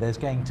one, there's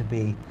going to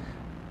be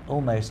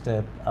almost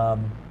a,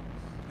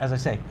 as I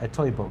say, a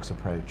toy box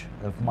approach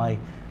of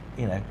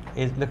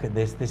look at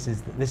this, this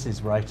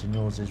is right and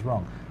yours is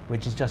wrong,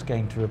 which is just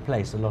going to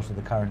replace a lot of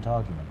the current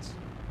arguments.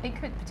 It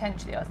could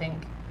potentially, I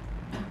think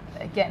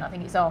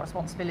it's our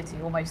responsibility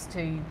almost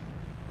to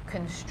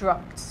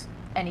construct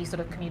any sort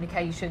of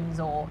communications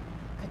or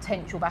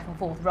potential back and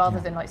forth, rather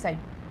than, like say,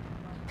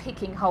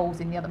 picking holes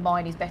in the other.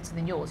 Mine is better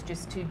than yours,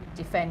 just to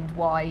defend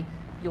why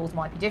yours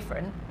might be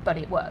different, but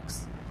it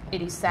works.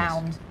 It is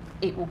sound.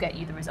 It will get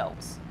you the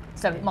results.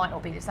 So it might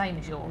not be the same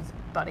as yours,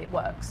 but it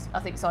works. I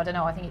think so. I don't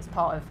know. I think it's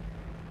part of,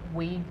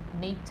 we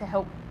need to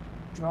help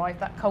drive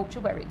that culture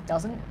where it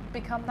doesn't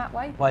become that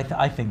way? Well,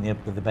 I think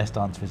the best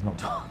answer is not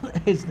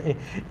to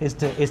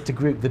is to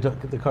group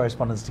the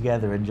correspondence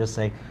together and just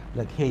say,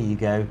 look, here you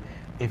go.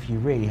 If you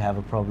really have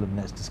a problem,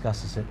 let's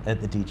discuss this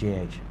at the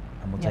DGH,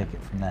 and we'll take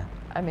it from there.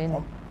 I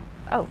mean,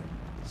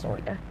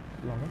 Sorry.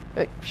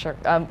 Sure.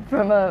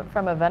 From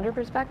a vendor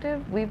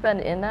perspective, we've been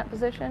in that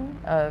position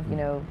of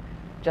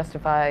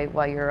justify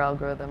why your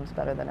algorithm's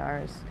better than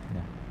ours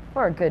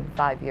for a good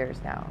 5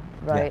 years now,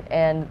 right?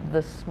 Yeah. And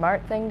the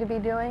smart thing to be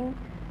doing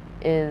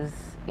is,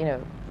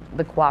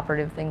 the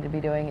cooperative thing to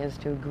be doing is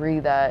to agree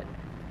that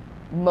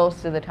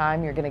most of the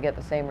time you're going to get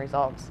the same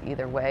results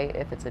either way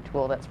if it's a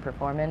tool that's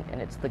performant,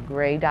 and it's the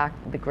gray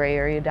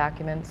area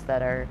documents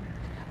that are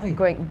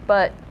going.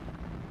 But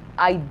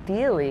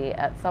ideally,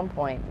 at some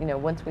point,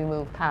 once we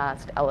move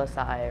past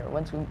LSI or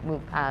once we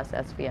move past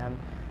SVM,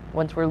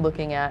 once we're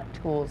looking at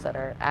tools that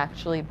are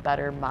actually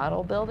better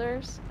model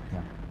builders,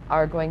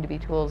 are going to be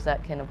tools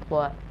that can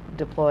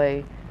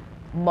deploy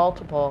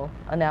multiple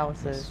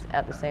analysis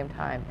at the same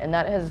time, and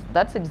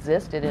that's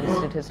existed in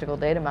statistical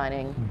data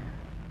mining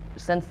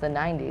since the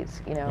 90s.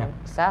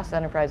 SAS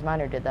Enterprise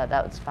Miner did that.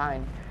 That was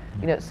fine.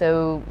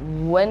 So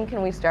when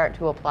can we start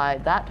to apply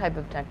that type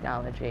of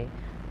technology?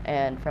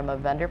 And from a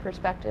vendor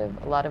perspective,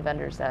 a lot of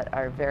vendors that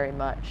are very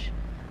much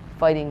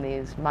fighting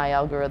these "my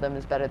algorithm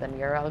is better than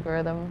your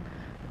algorithm"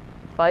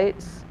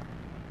 fights,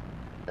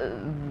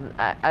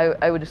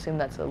 I would assume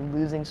that's a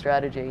losing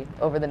strategy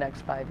over the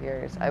next 5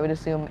 years. I would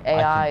assume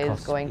AI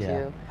is going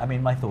to. I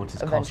mean, my thought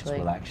is costs eventually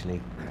will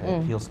actually.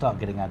 You'll start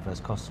getting adverse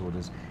cost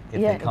orders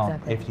if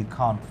exactly. if you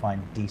can't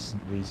find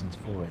decent reasons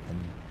for it, then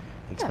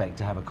expect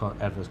to have a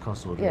adverse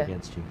cost order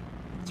against you.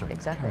 Sorry.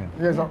 Exactly.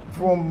 Yes,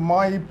 from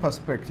my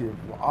perspective,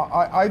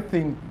 I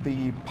think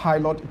the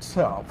pilot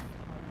itself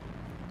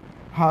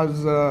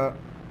has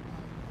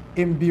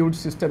inbuilt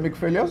systemic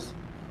failures,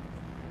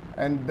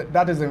 and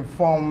that is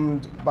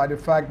informed by the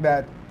fact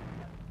that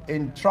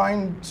in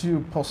trying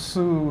to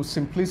pursue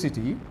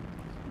simplicity,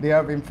 they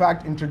have in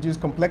fact introduced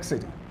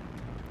complexity.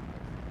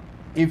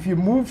 If you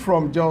move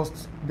from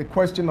just the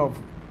question of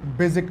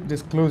basic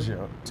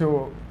disclosure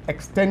to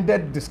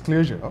extended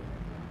disclosure,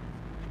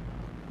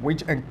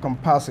 which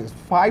encompasses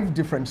 5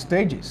 different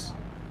stages,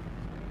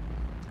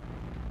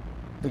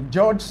 the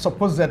judge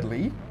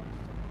supposedly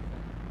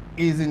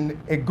is in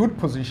a good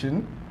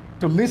position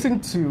to listen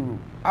to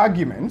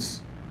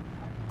arguments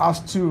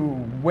as to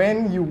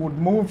when you would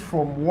move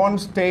from one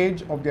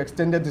stage of the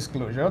extended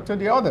disclosure to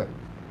the other.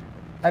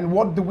 And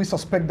what do we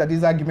suspect that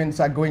these arguments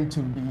are going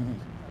to be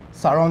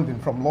surrounding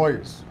from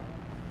lawyers?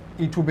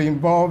 It will be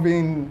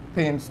involving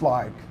things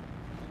like,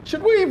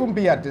 should we even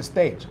be at this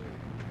stage?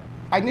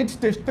 I need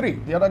stage 3.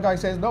 The other guy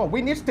says, no,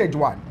 we need stage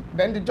 1.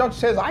 Then the judge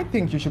says, I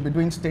think you should be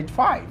doing stage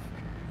 5.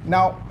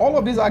 Now, all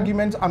of these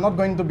arguments are not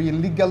going to be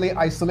legally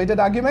isolated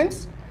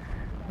arguments.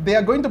 They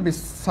are going to be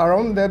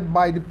surrounded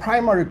by the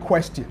primary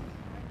question.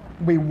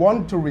 We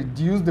want to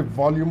reduce the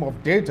volume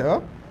of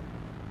data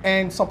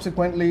and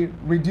subsequently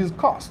reduce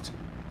cost.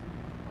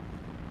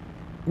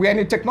 We are in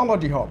a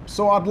technology hub,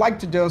 so I'd like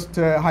to just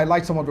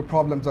highlight some of the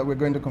problems that we're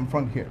going to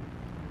confront here.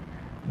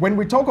 When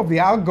we talk of the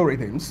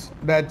algorithms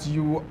that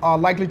you are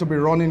likely to be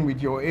running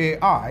with your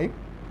AI,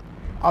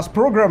 as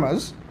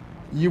programmers,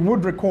 you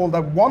would recall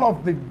that one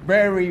of the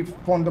very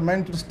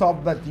fundamental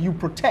stuff that you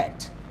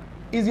protect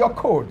is your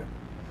code.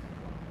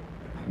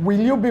 Will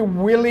you be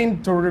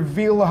willing to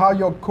reveal how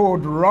your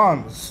code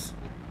runs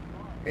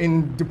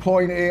in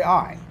deploying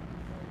AI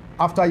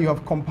after you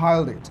have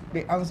compiled it?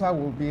 The answer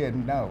will be a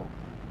no,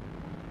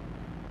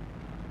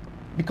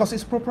 because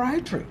it's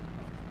proprietary.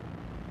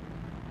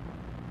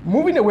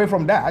 Moving away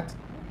from that,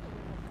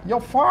 your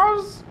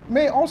files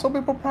may also be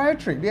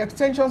proprietary. The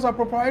extensions are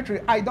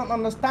proprietary. I don't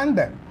understand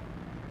them.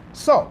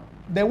 So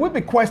there will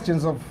be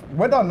questions of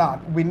whether or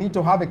not we need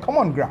to have a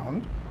common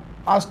ground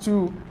as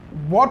to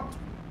what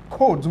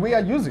codes we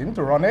are using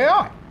to run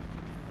AI.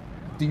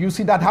 Do you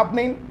see that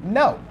happening?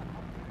 No.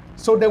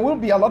 So there will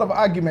be a lot of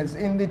arguments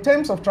in the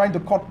terms of trying to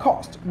cut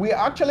cost. We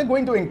are actually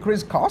going to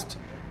increase cost.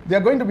 There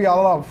are going to be a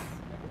lot of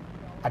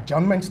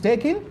adjournments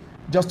taken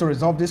just to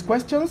resolve these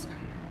questions.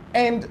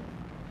 And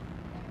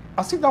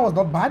as if that was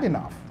not bad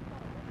enough,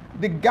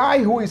 the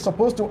guy who is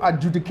supposed to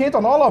adjudicate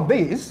on all of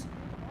this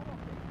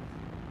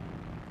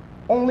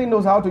only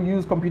knows how to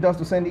use computers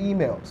to send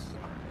emails.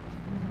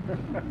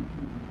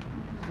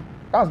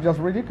 That's just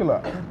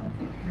ridiculous.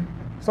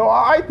 So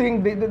I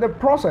think the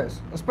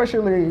process,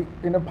 especially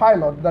in a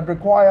pilot that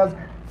requires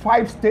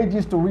 5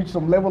 stages to reach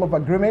some level of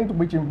agreement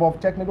which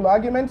involve technical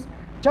arguments,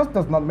 just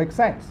does not make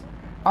sense.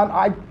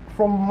 And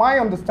from my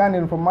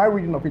understanding, from my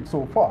reading of it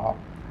so far,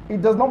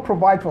 it does not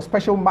provide for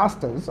special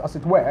masters, as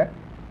it were,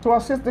 to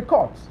assist the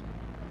courts.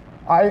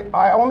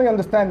 I only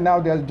understand now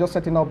they're just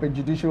setting up a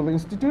judicial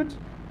institute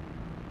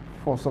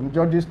for some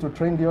judges to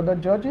train the other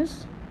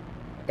judges.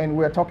 And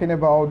we're talking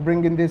about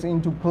bringing this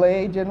into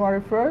play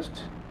January 1st.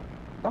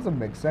 Doesn't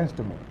make sense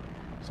to me.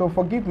 So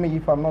forgive me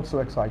if I'm not so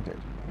excited.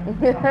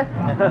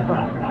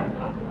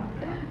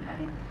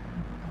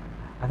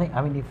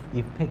 I mean,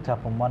 you've picked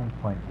up on one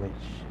point which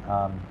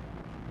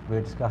we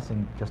were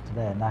discussing just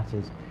today, and that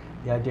is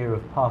the idea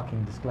of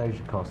parking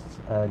disclosure costs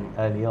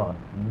early on,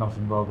 and not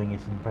involving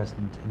it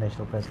in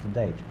initial precedent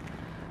age.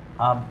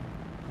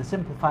 The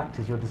simple fact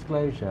is your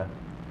disclosure,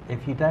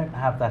 if you don't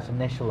have that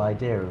initial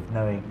idea of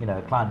knowing,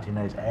 a client who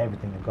knows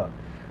everything they've got,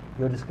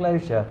 your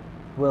disclosure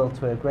will,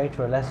 to a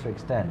greater or lesser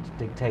extent,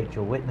 dictate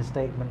your witness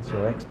statements,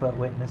 your expert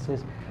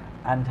witnesses,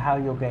 and how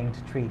you're going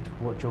to treat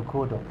what your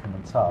core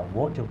documents are,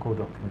 what your core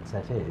document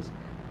set is,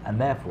 and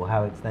therefore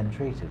how it's then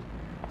treated.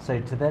 So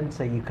to then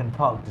say you can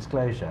park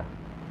disclosure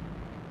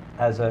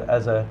as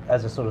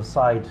a sort of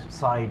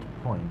side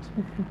point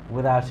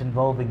without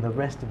involving the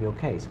rest of your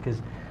case,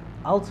 because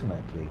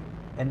ultimately,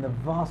 in the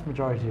vast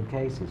majority of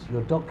cases,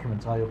 your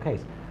documents are your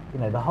case.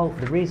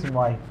 The reason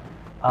why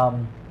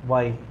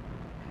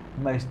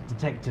most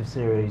detective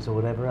series or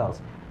whatever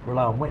else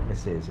rely on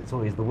witnesses, it's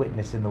always the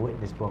witness in the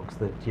witness box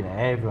that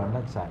everyone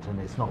looks at, and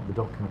it's not the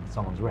document that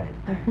someone's read,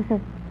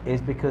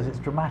 is because it's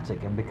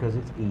dramatic and because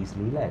it's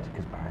easily led,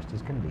 because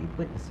barristers can lead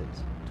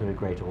witnesses to a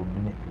greater or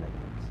manipulate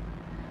them.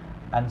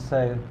 And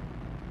so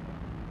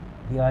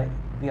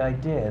the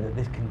idea that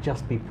this can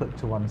just be put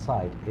to one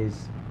side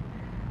is,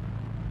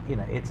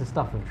 it's a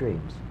stuff of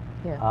dreams.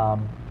 Yeah.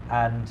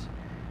 And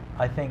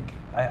I think,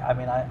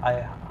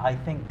 I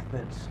think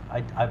that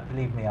I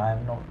believe me,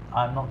 I'm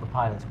not the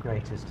pilot's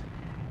greatest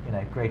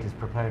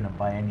proponent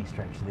by any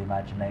stretch of the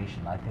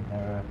imagination. I think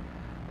there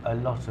are a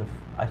lot of.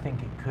 I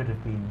think it could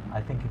have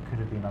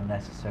been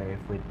unnecessary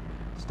if we'd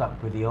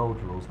stuck with the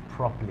old rules,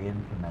 properly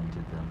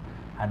implemented them,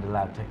 and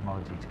allowed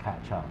technology to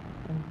catch up.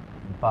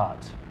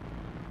 But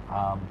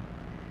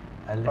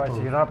a little. Right,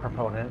 so you're not a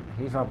proponent.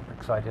 He's not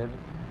excited,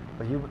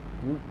 but you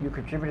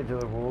contributed to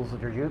the rules.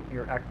 That you're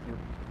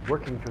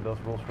working through those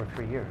rules for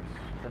 3 years.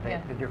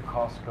 Did your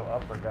costs go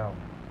up or down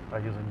by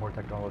using more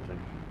technology?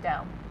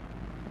 Down.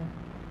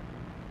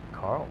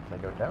 Karl, they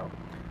go down.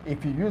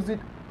 If you use it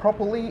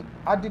properly,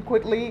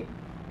 adequately,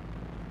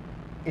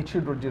 it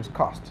should reduce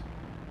cost.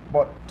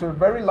 But to a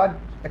very large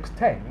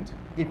extent,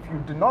 if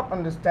you do not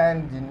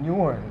understand the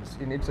nuance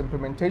in its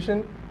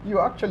implementation,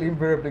 you're actually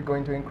invariably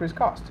going to increase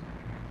cost.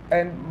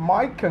 And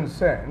my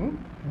concern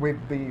with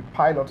the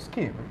pilot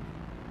scheme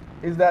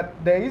is that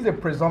there is a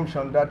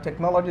presumption that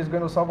technology is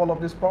going to solve all of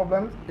these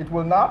problems. It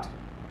will not,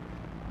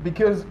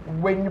 because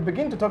when you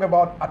begin to talk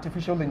about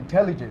artificial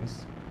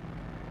intelligence,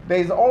 there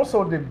is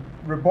also the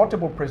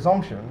rebuttable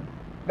presumption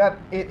that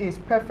it is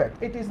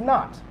perfect. It is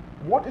not.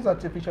 What is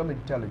artificial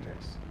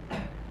intelligence?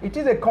 It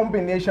is a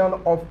combination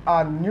of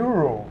a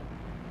neural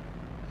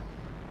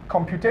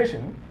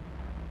computation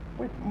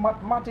with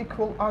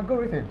mathematical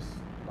algorithms.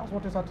 That's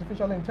what is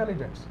artificial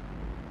intelligence.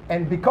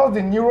 And because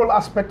the neural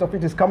aspect of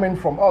it is coming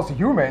from us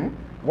human,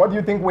 what do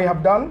you think we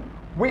have done?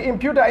 We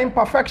impute an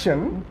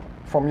imperfection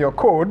from your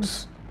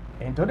codes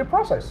into the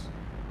process.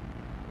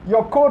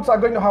 Your codes are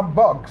going to have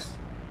bugs.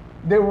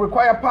 They will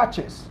require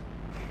patches.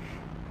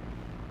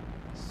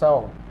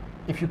 So,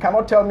 if you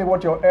cannot tell me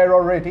what your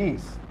error rate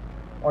is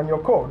on your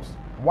codes,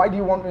 why do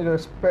you want me to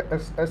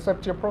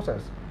accept your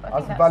process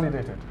as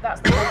validated?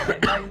 That's the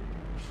point. No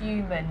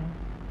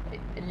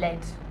human-led,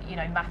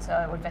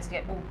 matter or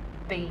investigate will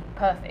be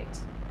perfect.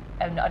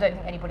 And I don't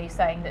think anybody is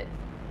saying that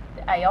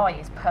AI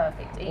is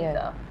perfect either.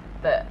 Yeah.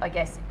 But I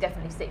guess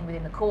definitely sitting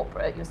within the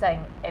corporate, you're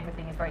saying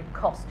everything is very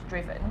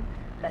cost-driven,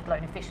 let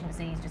alone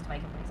efficiencies, just to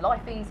make everybody's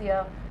life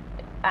easier.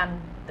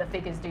 And the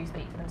figures do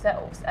speak for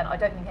themselves. And I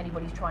don't think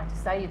anybody's trying to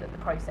say that the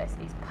process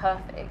is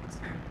perfect,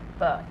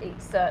 but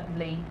it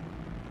certainly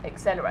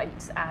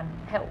accelerates and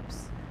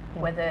helps.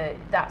 Yeah. Whether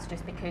that's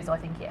just because I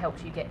think it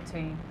helps you get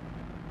to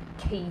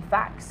key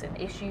facts and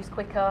issues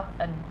quicker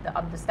and the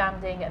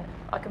understanding. And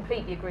I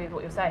completely agree with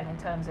what you're saying in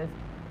terms of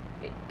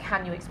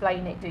can you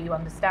explain it, do you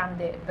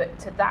understand it? But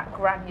to that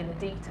granular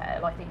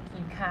detail, I think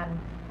you can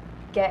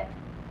get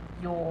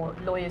your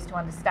lawyers to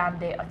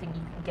understand it. I think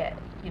you can get,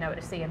 at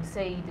a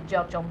CMC, the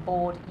judge on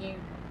board.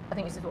 I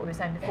think this is what we were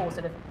saying before,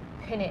 sort of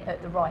pin it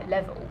at the right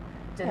level.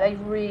 Do they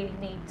really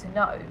need to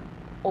know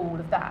all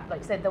of that? Like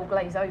you said, they'll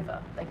glaze over.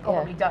 They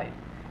probably don't.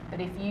 But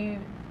if you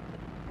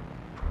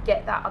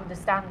get that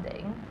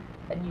understanding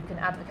and you can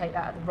advocate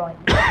that at the right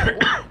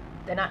level,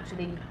 then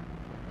actually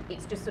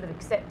it's just sort of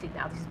accepted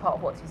now. This is part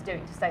of what he's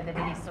doing, to say that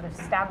it is sort of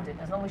standard.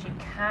 As long as you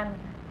can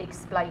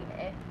explain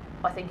it,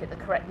 I think at the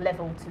correct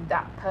level to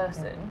that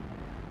person,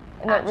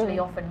 and actually really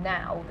often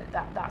now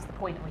that's the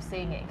point, and we're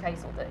seeing it in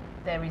case law, that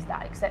there is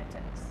that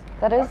acceptance.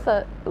 That is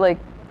that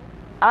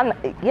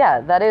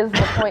is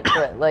the point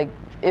to it. Like,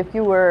 if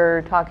you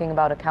were talking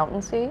about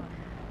accountancy,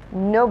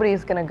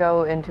 nobody's going to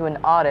go into an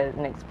audit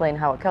and explain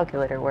how a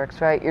calculator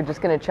works, right? You're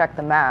just going to check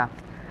the math.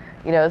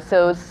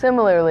 So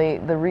similarly,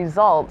 the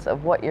results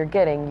of what you're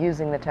getting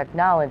using the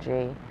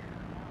technology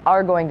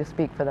are going to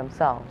speak for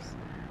themselves.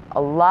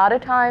 A lot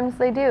of times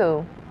they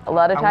do. A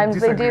lot of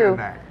times they do.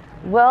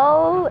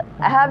 Well,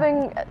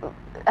 having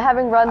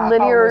run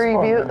linear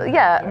review,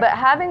 but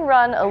having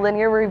run a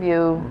linear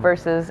review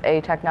versus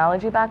a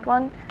technology-backed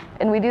one,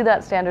 and we do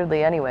that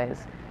standardly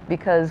anyways,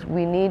 because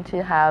we need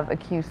to have a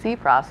QC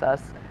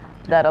process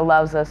that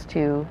allows us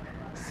to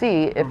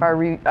see if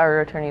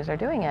our attorneys are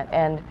doing it.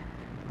 And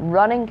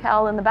running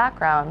Cal in the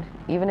background,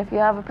 even if you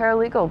have a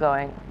paralegal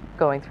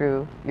going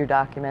through your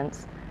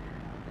documents,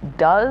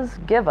 does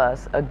give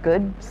us a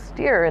good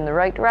steer in the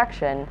right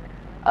direction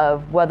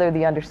of whether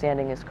the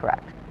understanding is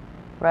correct,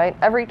 right?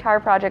 Every TAR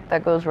project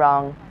that goes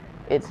wrong,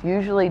 it's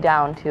usually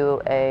down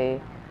to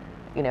a,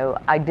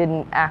 I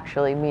didn't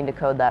actually mean to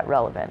code that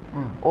relevant,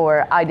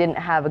 or I didn't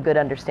have a good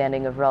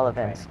understanding of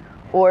relevance,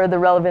 or the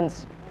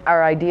relevance,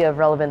 our idea of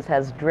relevance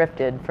has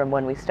drifted from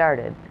when we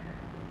started.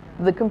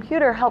 The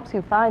computer helps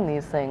you find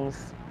these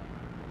things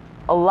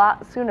a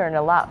lot sooner and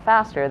a lot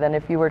faster than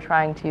if you were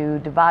trying to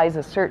devise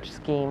a search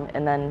scheme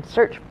and then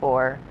search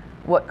for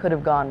what could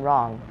have gone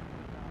wrong.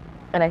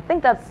 And I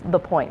think that's the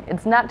point.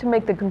 It's not to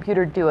make the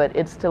computer do it,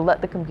 it's to let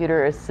the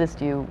computer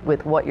assist you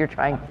with what you're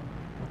trying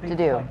to do.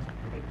 The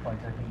big point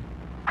I think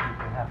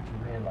people have to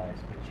realise,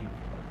 which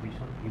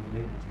you've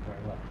alluded to very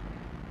well,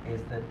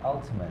 is that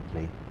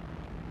ultimately,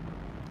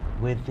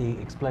 with the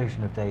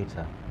explosion of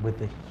data, with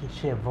the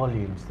sheer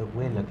volumes that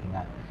we're looking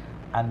at,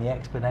 and the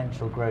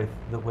exponential growth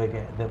that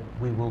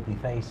we will be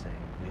facing,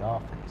 we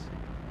are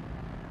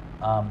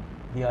facing,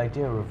 the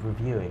idea of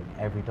reviewing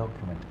every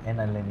document in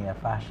a linear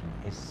fashion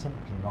is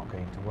simply not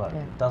going to work.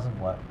 It doesn't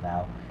work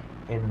now.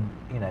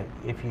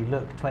 If you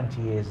look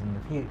 20 years in the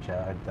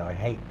future, I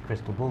hate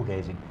crystal ball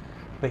gazing,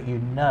 but you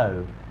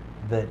know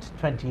that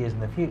 20 years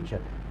in the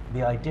future,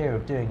 the idea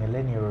of doing a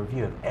linear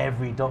review of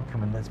every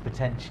document that's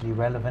potentially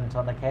relevant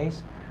on a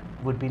case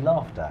would be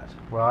laughed at.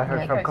 Well, I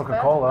heard from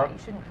Coca-Cola. You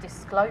shouldn't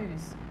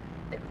disclose.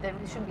 There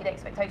shouldn't be the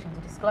expectation to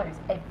disclose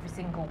every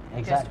single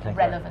just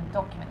relevant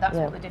document. That's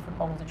what the different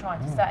models are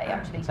trying to say.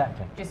 Actually,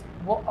 just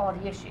what are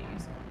the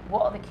issues?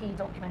 What are the key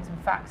documents and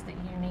facts that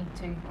you need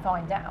to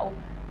find out?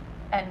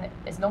 And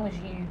as long as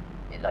you,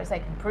 like I say,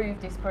 can prove,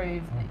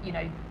 disprove,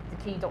 the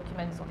key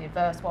documents or the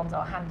adverse ones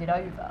are handed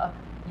over,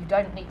 you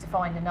don't need to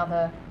find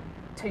another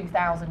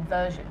 2,000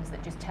 versions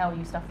that just tell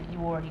you stuff that you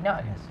already know.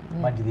 Yes.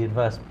 Mind you, the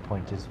adverse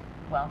point is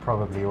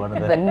probably one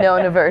of the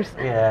known averse.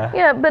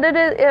 Yeah, but it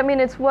is. I mean,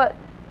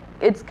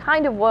 it's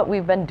kind of what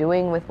we've been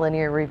doing with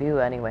linear review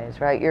anyways,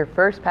 right? Your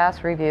first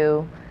pass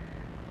review,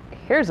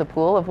 here's a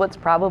pool of what's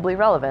probably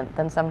relevant.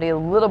 Then somebody a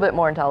little bit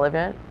more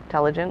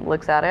intelligent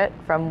looks at it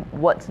from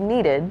what's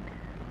needed,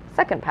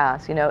 second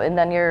pass, and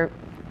then your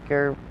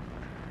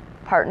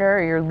partner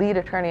or your lead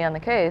attorney on the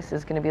case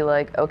is going to be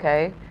like,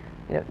 okay,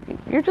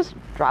 you're just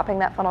dropping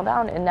that funnel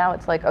down, and now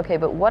it's like, okay,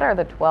 but what are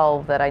the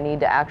 12 that I need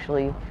to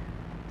actually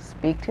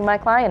speak to my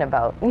client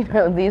about?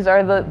 These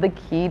are the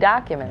key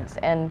documents.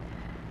 And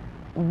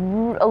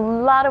a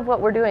lot of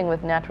what we're doing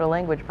with natural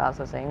language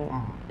processing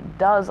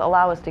does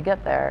allow us to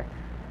get there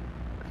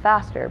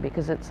faster,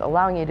 because it's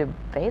allowing you to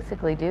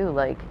basically do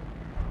like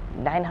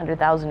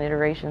 900,000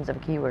 iterations of a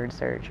keyword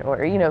search, or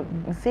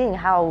seeing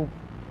how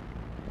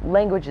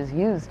language is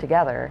used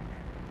together.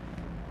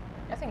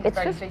 I think it's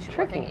very just visual.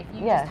 tricky. I think if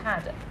you just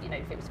had,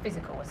 if it was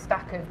physical, a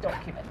stack of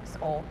documents,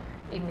 or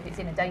even if it's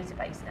in a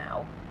database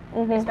now,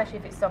 especially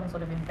if it's some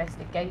sort of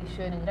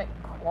investigation and you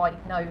don't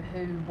quite know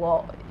who,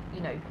 what,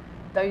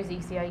 those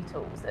ECA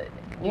tools that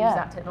use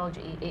that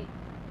technology,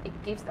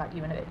 it gives that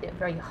you a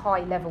very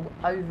high level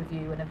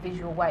overview and a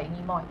visual way, and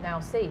you might now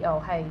see,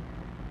 oh hey,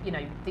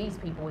 these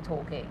people were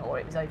talking, or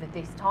it was over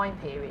this time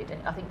period,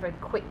 and I think very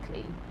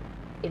quickly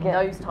in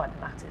those type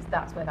of matters,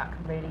 that's where that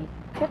can really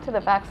get to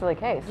the facts of the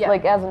case,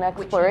 like as an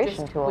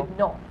exploration tool. Would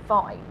not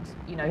find,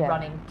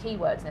 running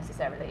keywords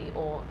necessarily,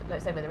 or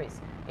let's say whether it's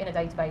in a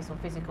database or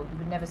physical, you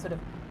would never sort of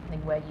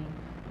think where you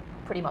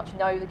pretty much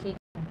know the key.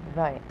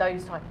 Right.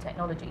 Those type of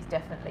technologies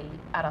definitely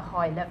at a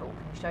high level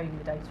can show you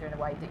the data in a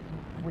way that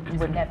you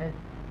would never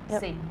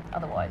see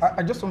otherwise.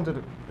 I just wanted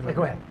to...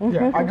 Go ahead.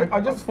 Yeah,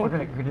 I just... You're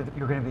going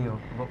to be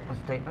a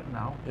statement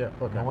now. Yeah,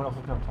 okay. No one else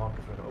is going to talk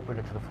because we're going to open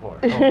it to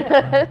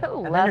the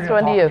floor. Last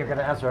one to you. You're going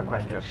to answer a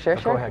question. Sure.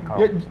 Go ahead,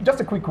 Karl. Yeah, just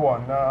a quick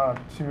one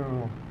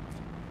to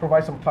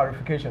provide some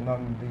clarification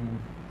on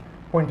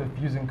the point of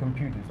using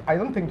computers. I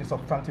don't think the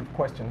substantive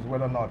question is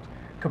whether or not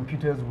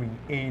computers will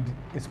aid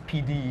a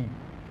speedy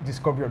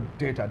discovery of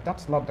data.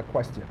 That's not the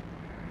question.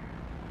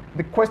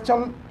 The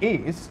question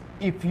is,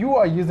 if you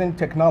are using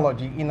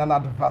technology in an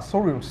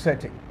adversarial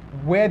setting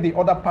where the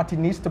other party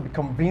needs to be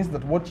convinced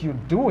that what you're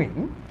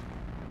doing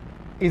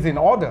is in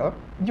order,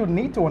 you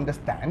need to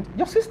understand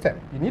your system.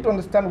 You need to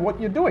understand what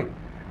you're doing.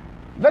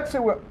 Let's say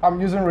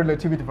I'm using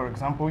relativity, for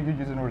example, you're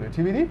using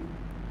relativity,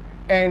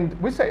 and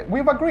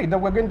we've agreed that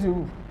we're going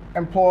to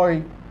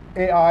employ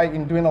AI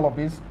in doing all of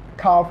this,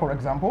 Karl, for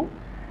example,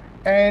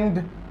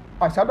 and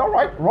I said, all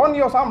right, run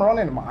yours, I'm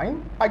running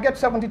mine. I get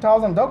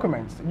 70,000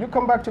 documents. You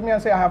come back to me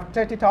and say, I have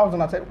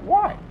 30,000. I say,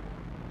 why?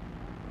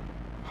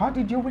 How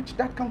did you reach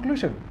that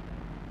conclusion?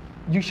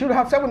 You should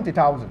have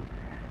 70,000.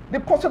 The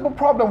possible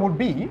problem would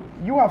be,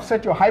 you have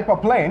set your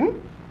hyperplane,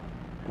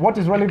 what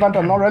is relevant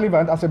and not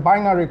relevant, as a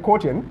binary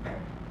quotient.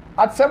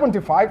 At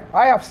 75,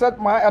 I have set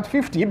mine at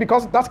 50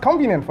 because that's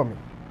convenient for me.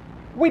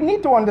 We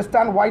need to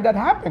understand why that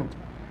happened.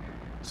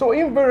 So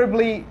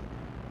invariably,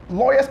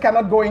 lawyers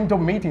cannot go into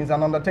meetings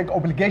and undertake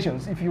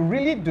obligations if you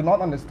really do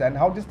not understand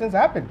how these things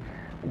happen.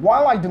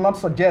 while I do not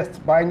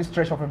suggest by any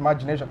stretch of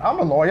imagination, I'm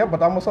a lawyer,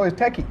 but I'm also a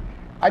techie.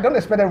 I don't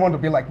expect everyone to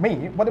be like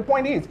me, but the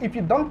point is, if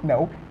you don't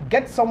know,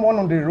 get someone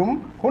in the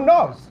room who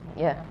knows.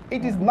 Yeah.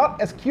 It is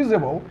not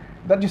excusable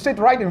that you sit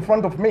right in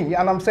front of me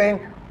and I'm saying,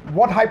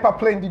 what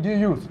hyperplane did you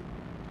use?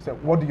 So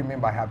what do you mean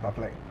by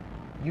hyperplane?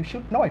 You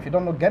should know. If you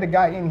don't know, get a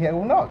guy in here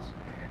who knows.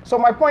 So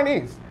my point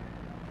is,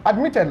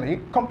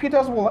 admittedly,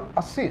 computers will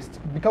assist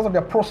because of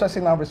their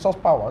processing and resource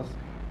powers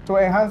to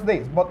enhance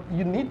this, but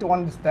you need to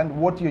understand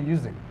what you're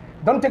using.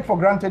 Don't take for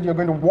granted you're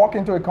going to walk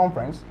into a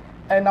conference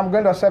and I'm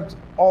going to accept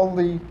all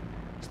the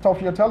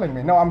stuff you're telling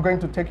me. No, I'm going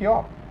to take you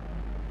up.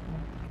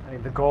 I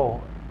mean, the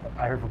goal,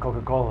 I heard from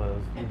Coca-Cola,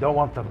 is you don't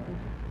want the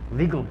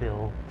legal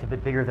bill to be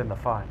bigger than the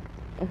fine.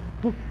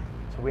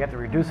 So we have to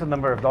reduce the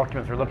number of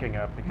documents we're looking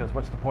at, because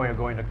what's the point of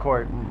going to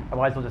court? I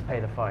might as well just pay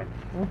the fine.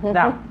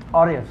 Now,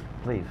 audience,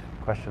 please,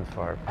 questions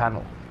for our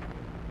panel.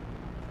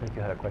 I think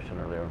you had a question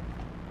earlier.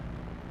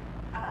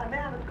 I may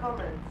have a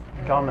comment.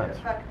 Comments.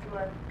 Back to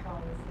what Karl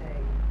was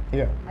saying.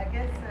 Yeah. I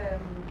guess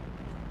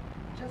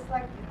just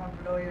like you have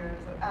lawyers,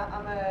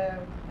 I'm a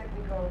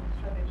technical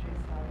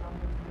strategist, so I'm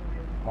nothing to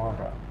do with.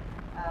 Barbara.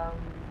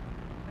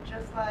 But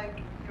just like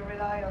you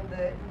rely on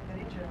the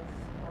intelligence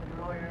of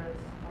lawyers,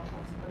 of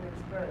some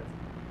experts,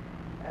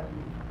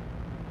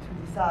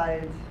 to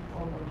decide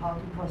on how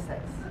to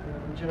process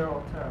in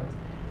general terms,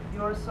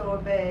 you also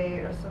obey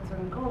a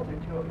certain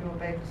conduct, you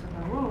obey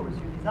certain rules,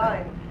 you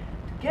design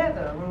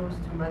together rules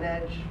to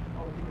manage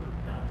or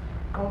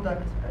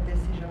conduct a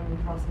decision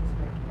process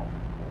making.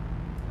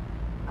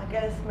 I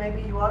guess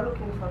maybe you are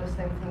looking for the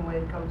same thing when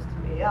it comes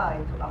to AI,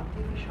 to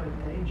artificial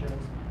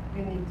intelligence.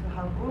 You need to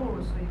have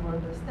rules so you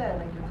understand,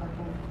 like you're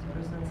talking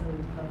 50%,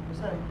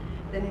 75%.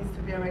 There needs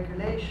to be a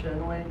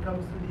regulation when it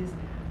comes to this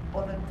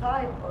other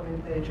type of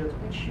intelligence,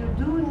 which you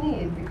do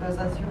need, because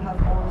as you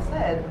have all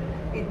said,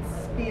 it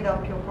speeds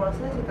up your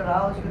process, it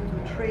allows you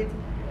to treat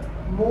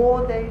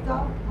more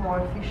data more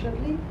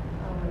efficiently.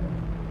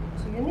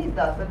 So you need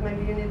that, but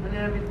maybe you need a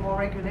little bit more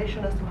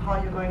regulation as to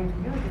how you're going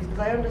to use this. Because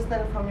I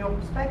understand from your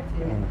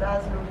perspective, it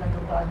does look like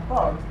a black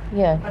box.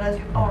 Yeah. But as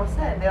you all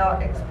said, there are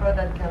experts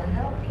that can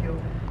help you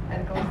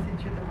and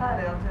constitute the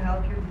panel to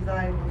help you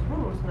design those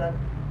rules so that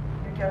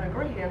you can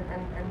agree and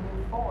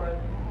move forward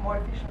more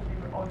efficiently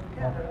all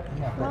together.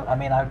 Yeah, but I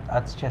mean,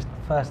 I'd suggest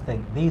the first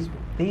thing,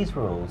 these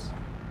rules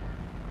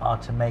are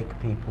to make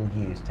people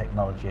use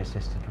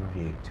technology-assisted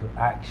review to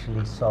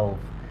actually solve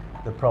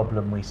the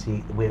problem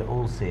we're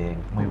all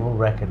seeing, we're all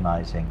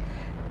recognizing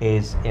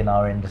is in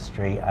our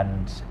industry,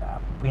 and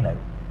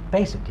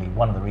basically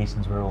one of the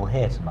reasons we're all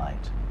here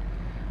tonight.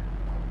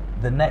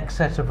 The next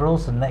set of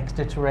rules, the next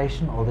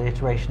iteration or the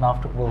iteration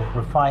after, will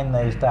refine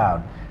those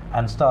down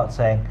and start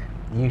saying,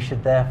 you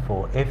should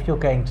therefore, if you're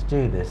going to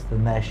do this,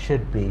 then there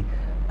should be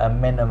a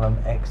minimum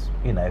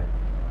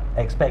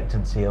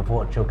expectancy of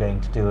what you're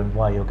going to do and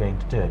why you're going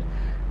to do it.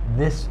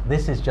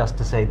 This is just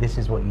to say this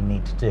is what you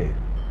need to do.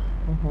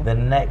 The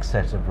next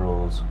set of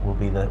rules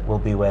will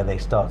be where they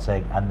start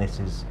saying, and this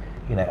is,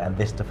 and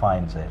this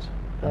defines it.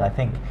 Yeah. And I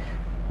think,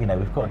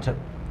 we've got to,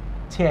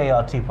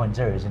 TAR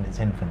 2.0 is in its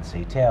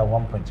infancy. TAR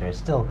 1.0 is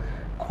still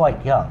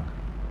quite young.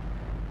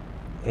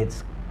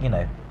 It's,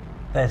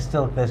 there's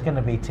going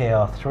to be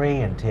TAR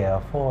 3 and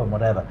TAR 4 and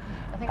whatever.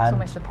 I think it's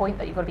almost the point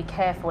that you've got to be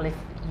careful if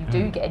you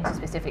do get into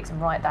specifics and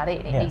write that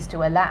in. It needs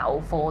to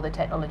allow for the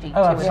technology to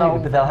absolutely,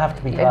 evolve. but there'll have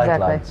to be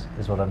guidelines,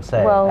 is what I'm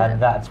saying. Well,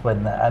 and that's when,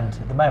 and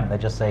at the moment they're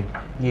just saying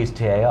use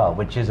TAR,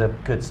 which is a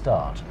good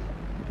start.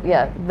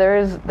 Yeah, there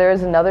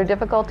is another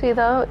difficulty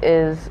though,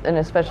 and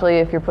especially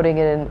if you're putting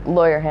it in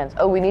lawyer hands.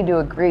 Oh, we need to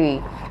agree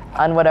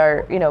on what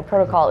our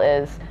protocol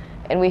is,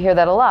 and we hear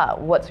that a lot.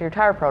 What's your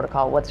TAR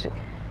protocol?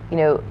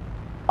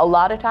 A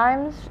lot of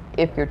times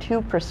if you're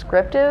too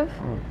prescriptive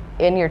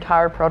in your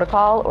TAR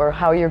protocol or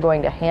how you're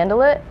going to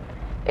handle it,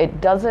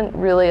 it doesn't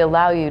really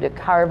allow you to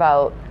carve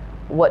out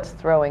what's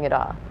throwing it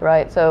off,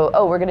 right? So,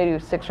 we're going to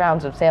do 6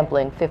 rounds of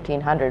sampling,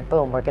 1,500,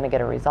 boom, we're going to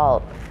get a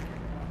result.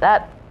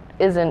 That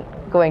isn't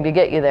going to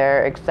get you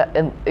there,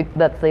 and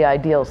that's the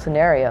ideal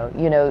scenario.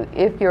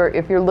 If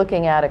you're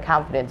looking at a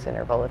confidence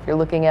interval, if you're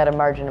looking at a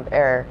margin of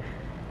error,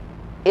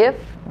 if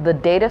the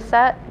data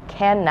set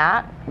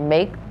cannot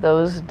make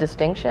those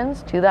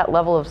distinctions to that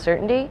level of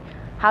certainty,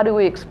 how do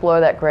we explore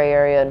that gray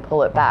area and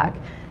pull it back?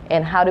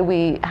 And how do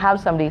we have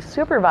somebody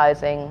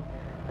supervising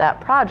that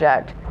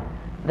project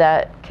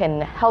that can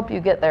help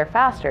you get there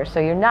faster? So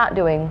you're not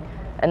doing,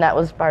 and that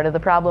was part of the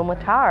problem with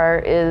TAR,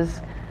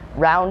 is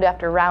round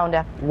after round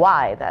after,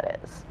 why that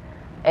is.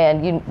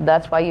 And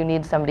that's why you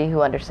need somebody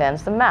who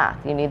understands the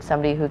math. You need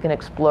somebody who can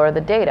explore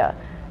the data.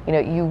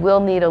 You will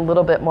need a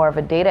little bit more of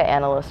a data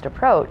analyst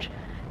approach.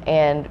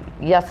 And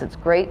yes, it's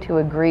great to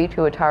agree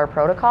to a TAR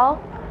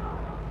protocol,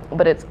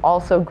 but it's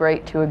also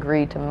great to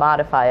agree to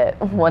modify it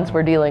once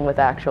we're dealing with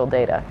actual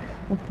data.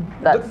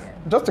 That's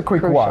just a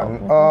quick crucial.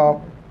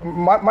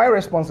 one. My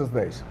response is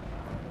this.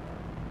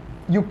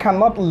 You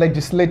cannot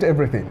legislate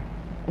everything.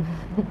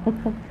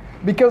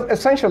 Because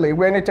essentially,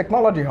 we're in a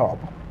technology hub.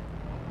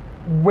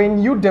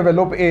 When you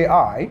develop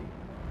AI,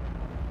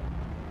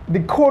 The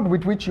code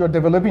with which you're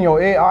developing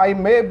your AI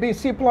may be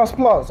C++.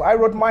 I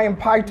wrote mine in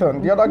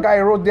Python. The other guy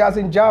wrote theirs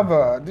in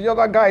Java. The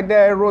other guy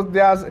there wrote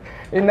theirs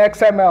in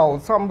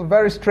XML, some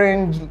very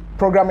strange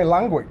programming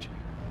language.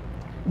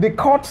 The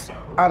courts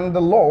and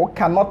the law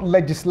cannot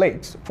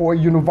legislate for a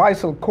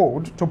universal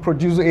code to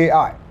produce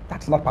AI.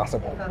 That's not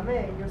possible. If I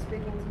may, you're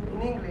speaking to me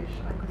in English.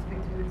 I could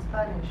speak to you in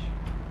Spanish.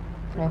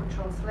 We could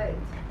translate.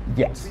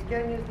 Yes. We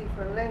can use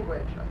different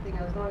language. I think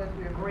as long as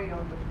we agree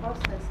on the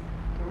process,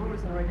 the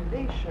rules and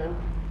regulation,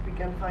 we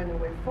can find a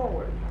way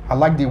forward. I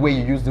like the way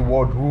you use the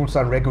word rules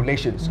and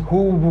regulations.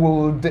 Who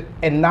will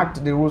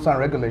enact the rules and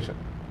regulations?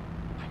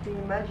 I think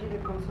imagine a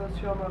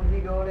consortium of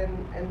legal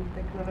and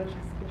technology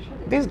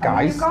specialists. These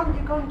guys. I mean,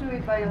 you can't do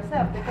it by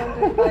yourself. They can't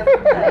do it by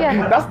themselves.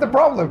 Yeah. That's the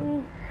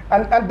problem.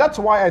 And that's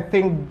why I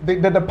think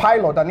the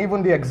pilot and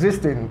even the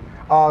existing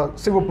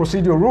civil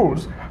procedure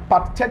rules,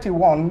 Part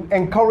 31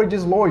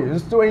 encourages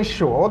lawyers to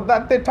ensure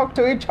that they talk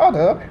to each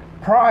other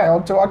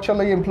prior to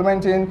actually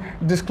implementing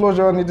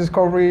disclosure and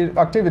eDiscovery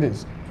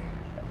activities.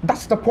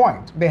 That's the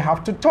point. They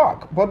have to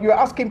talk. But you're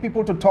asking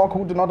people to talk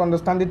who do not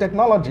understand the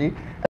technology.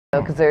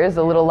 Because there is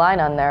a little line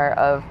on there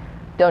of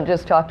don't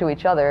just talk to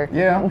each other.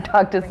 Yeah.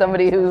 Talk to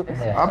somebody who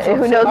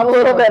Absolutely. knows a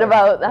little bit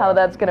about how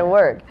that's going to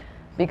work.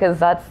 Because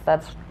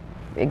that's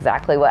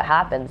exactly what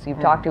happens. You've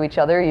talked to each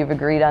other, you've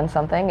agreed on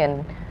something,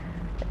 and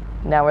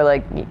now we're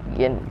like,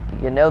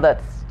 you know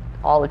that's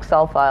all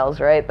Excel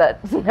files, right?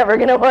 That's never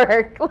going to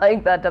work.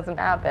 Like, that doesn't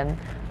happen.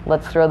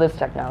 Let's throw this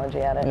technology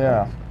at it.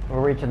 Yeah. We're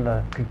reaching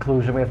the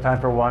conclusion. We have time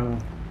for one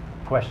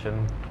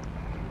question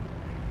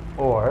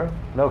or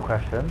no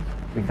questions.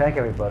 We thank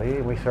everybody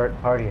and we start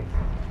partying.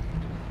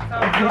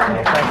 Thank you.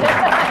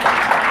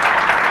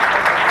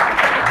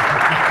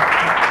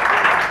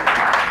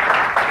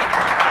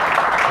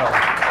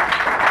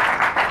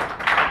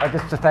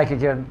 Just to thank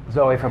again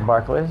Zoe from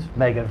Barclays,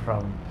 Megan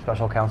from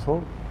Special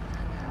Counsel,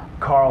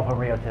 Karl from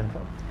Rio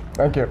Tinto,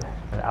 Thank you.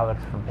 and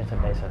Alex from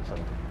Pinsent Masons.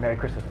 And Merry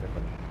Christmas,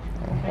 everybody.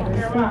 Thank you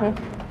very much.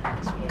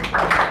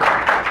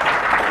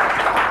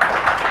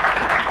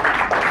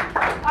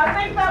 I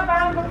think that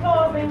round of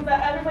applause means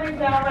that everybody's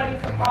now ready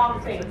for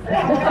party. So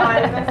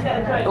let's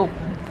get a drink.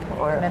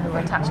 Remember, we're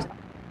attached to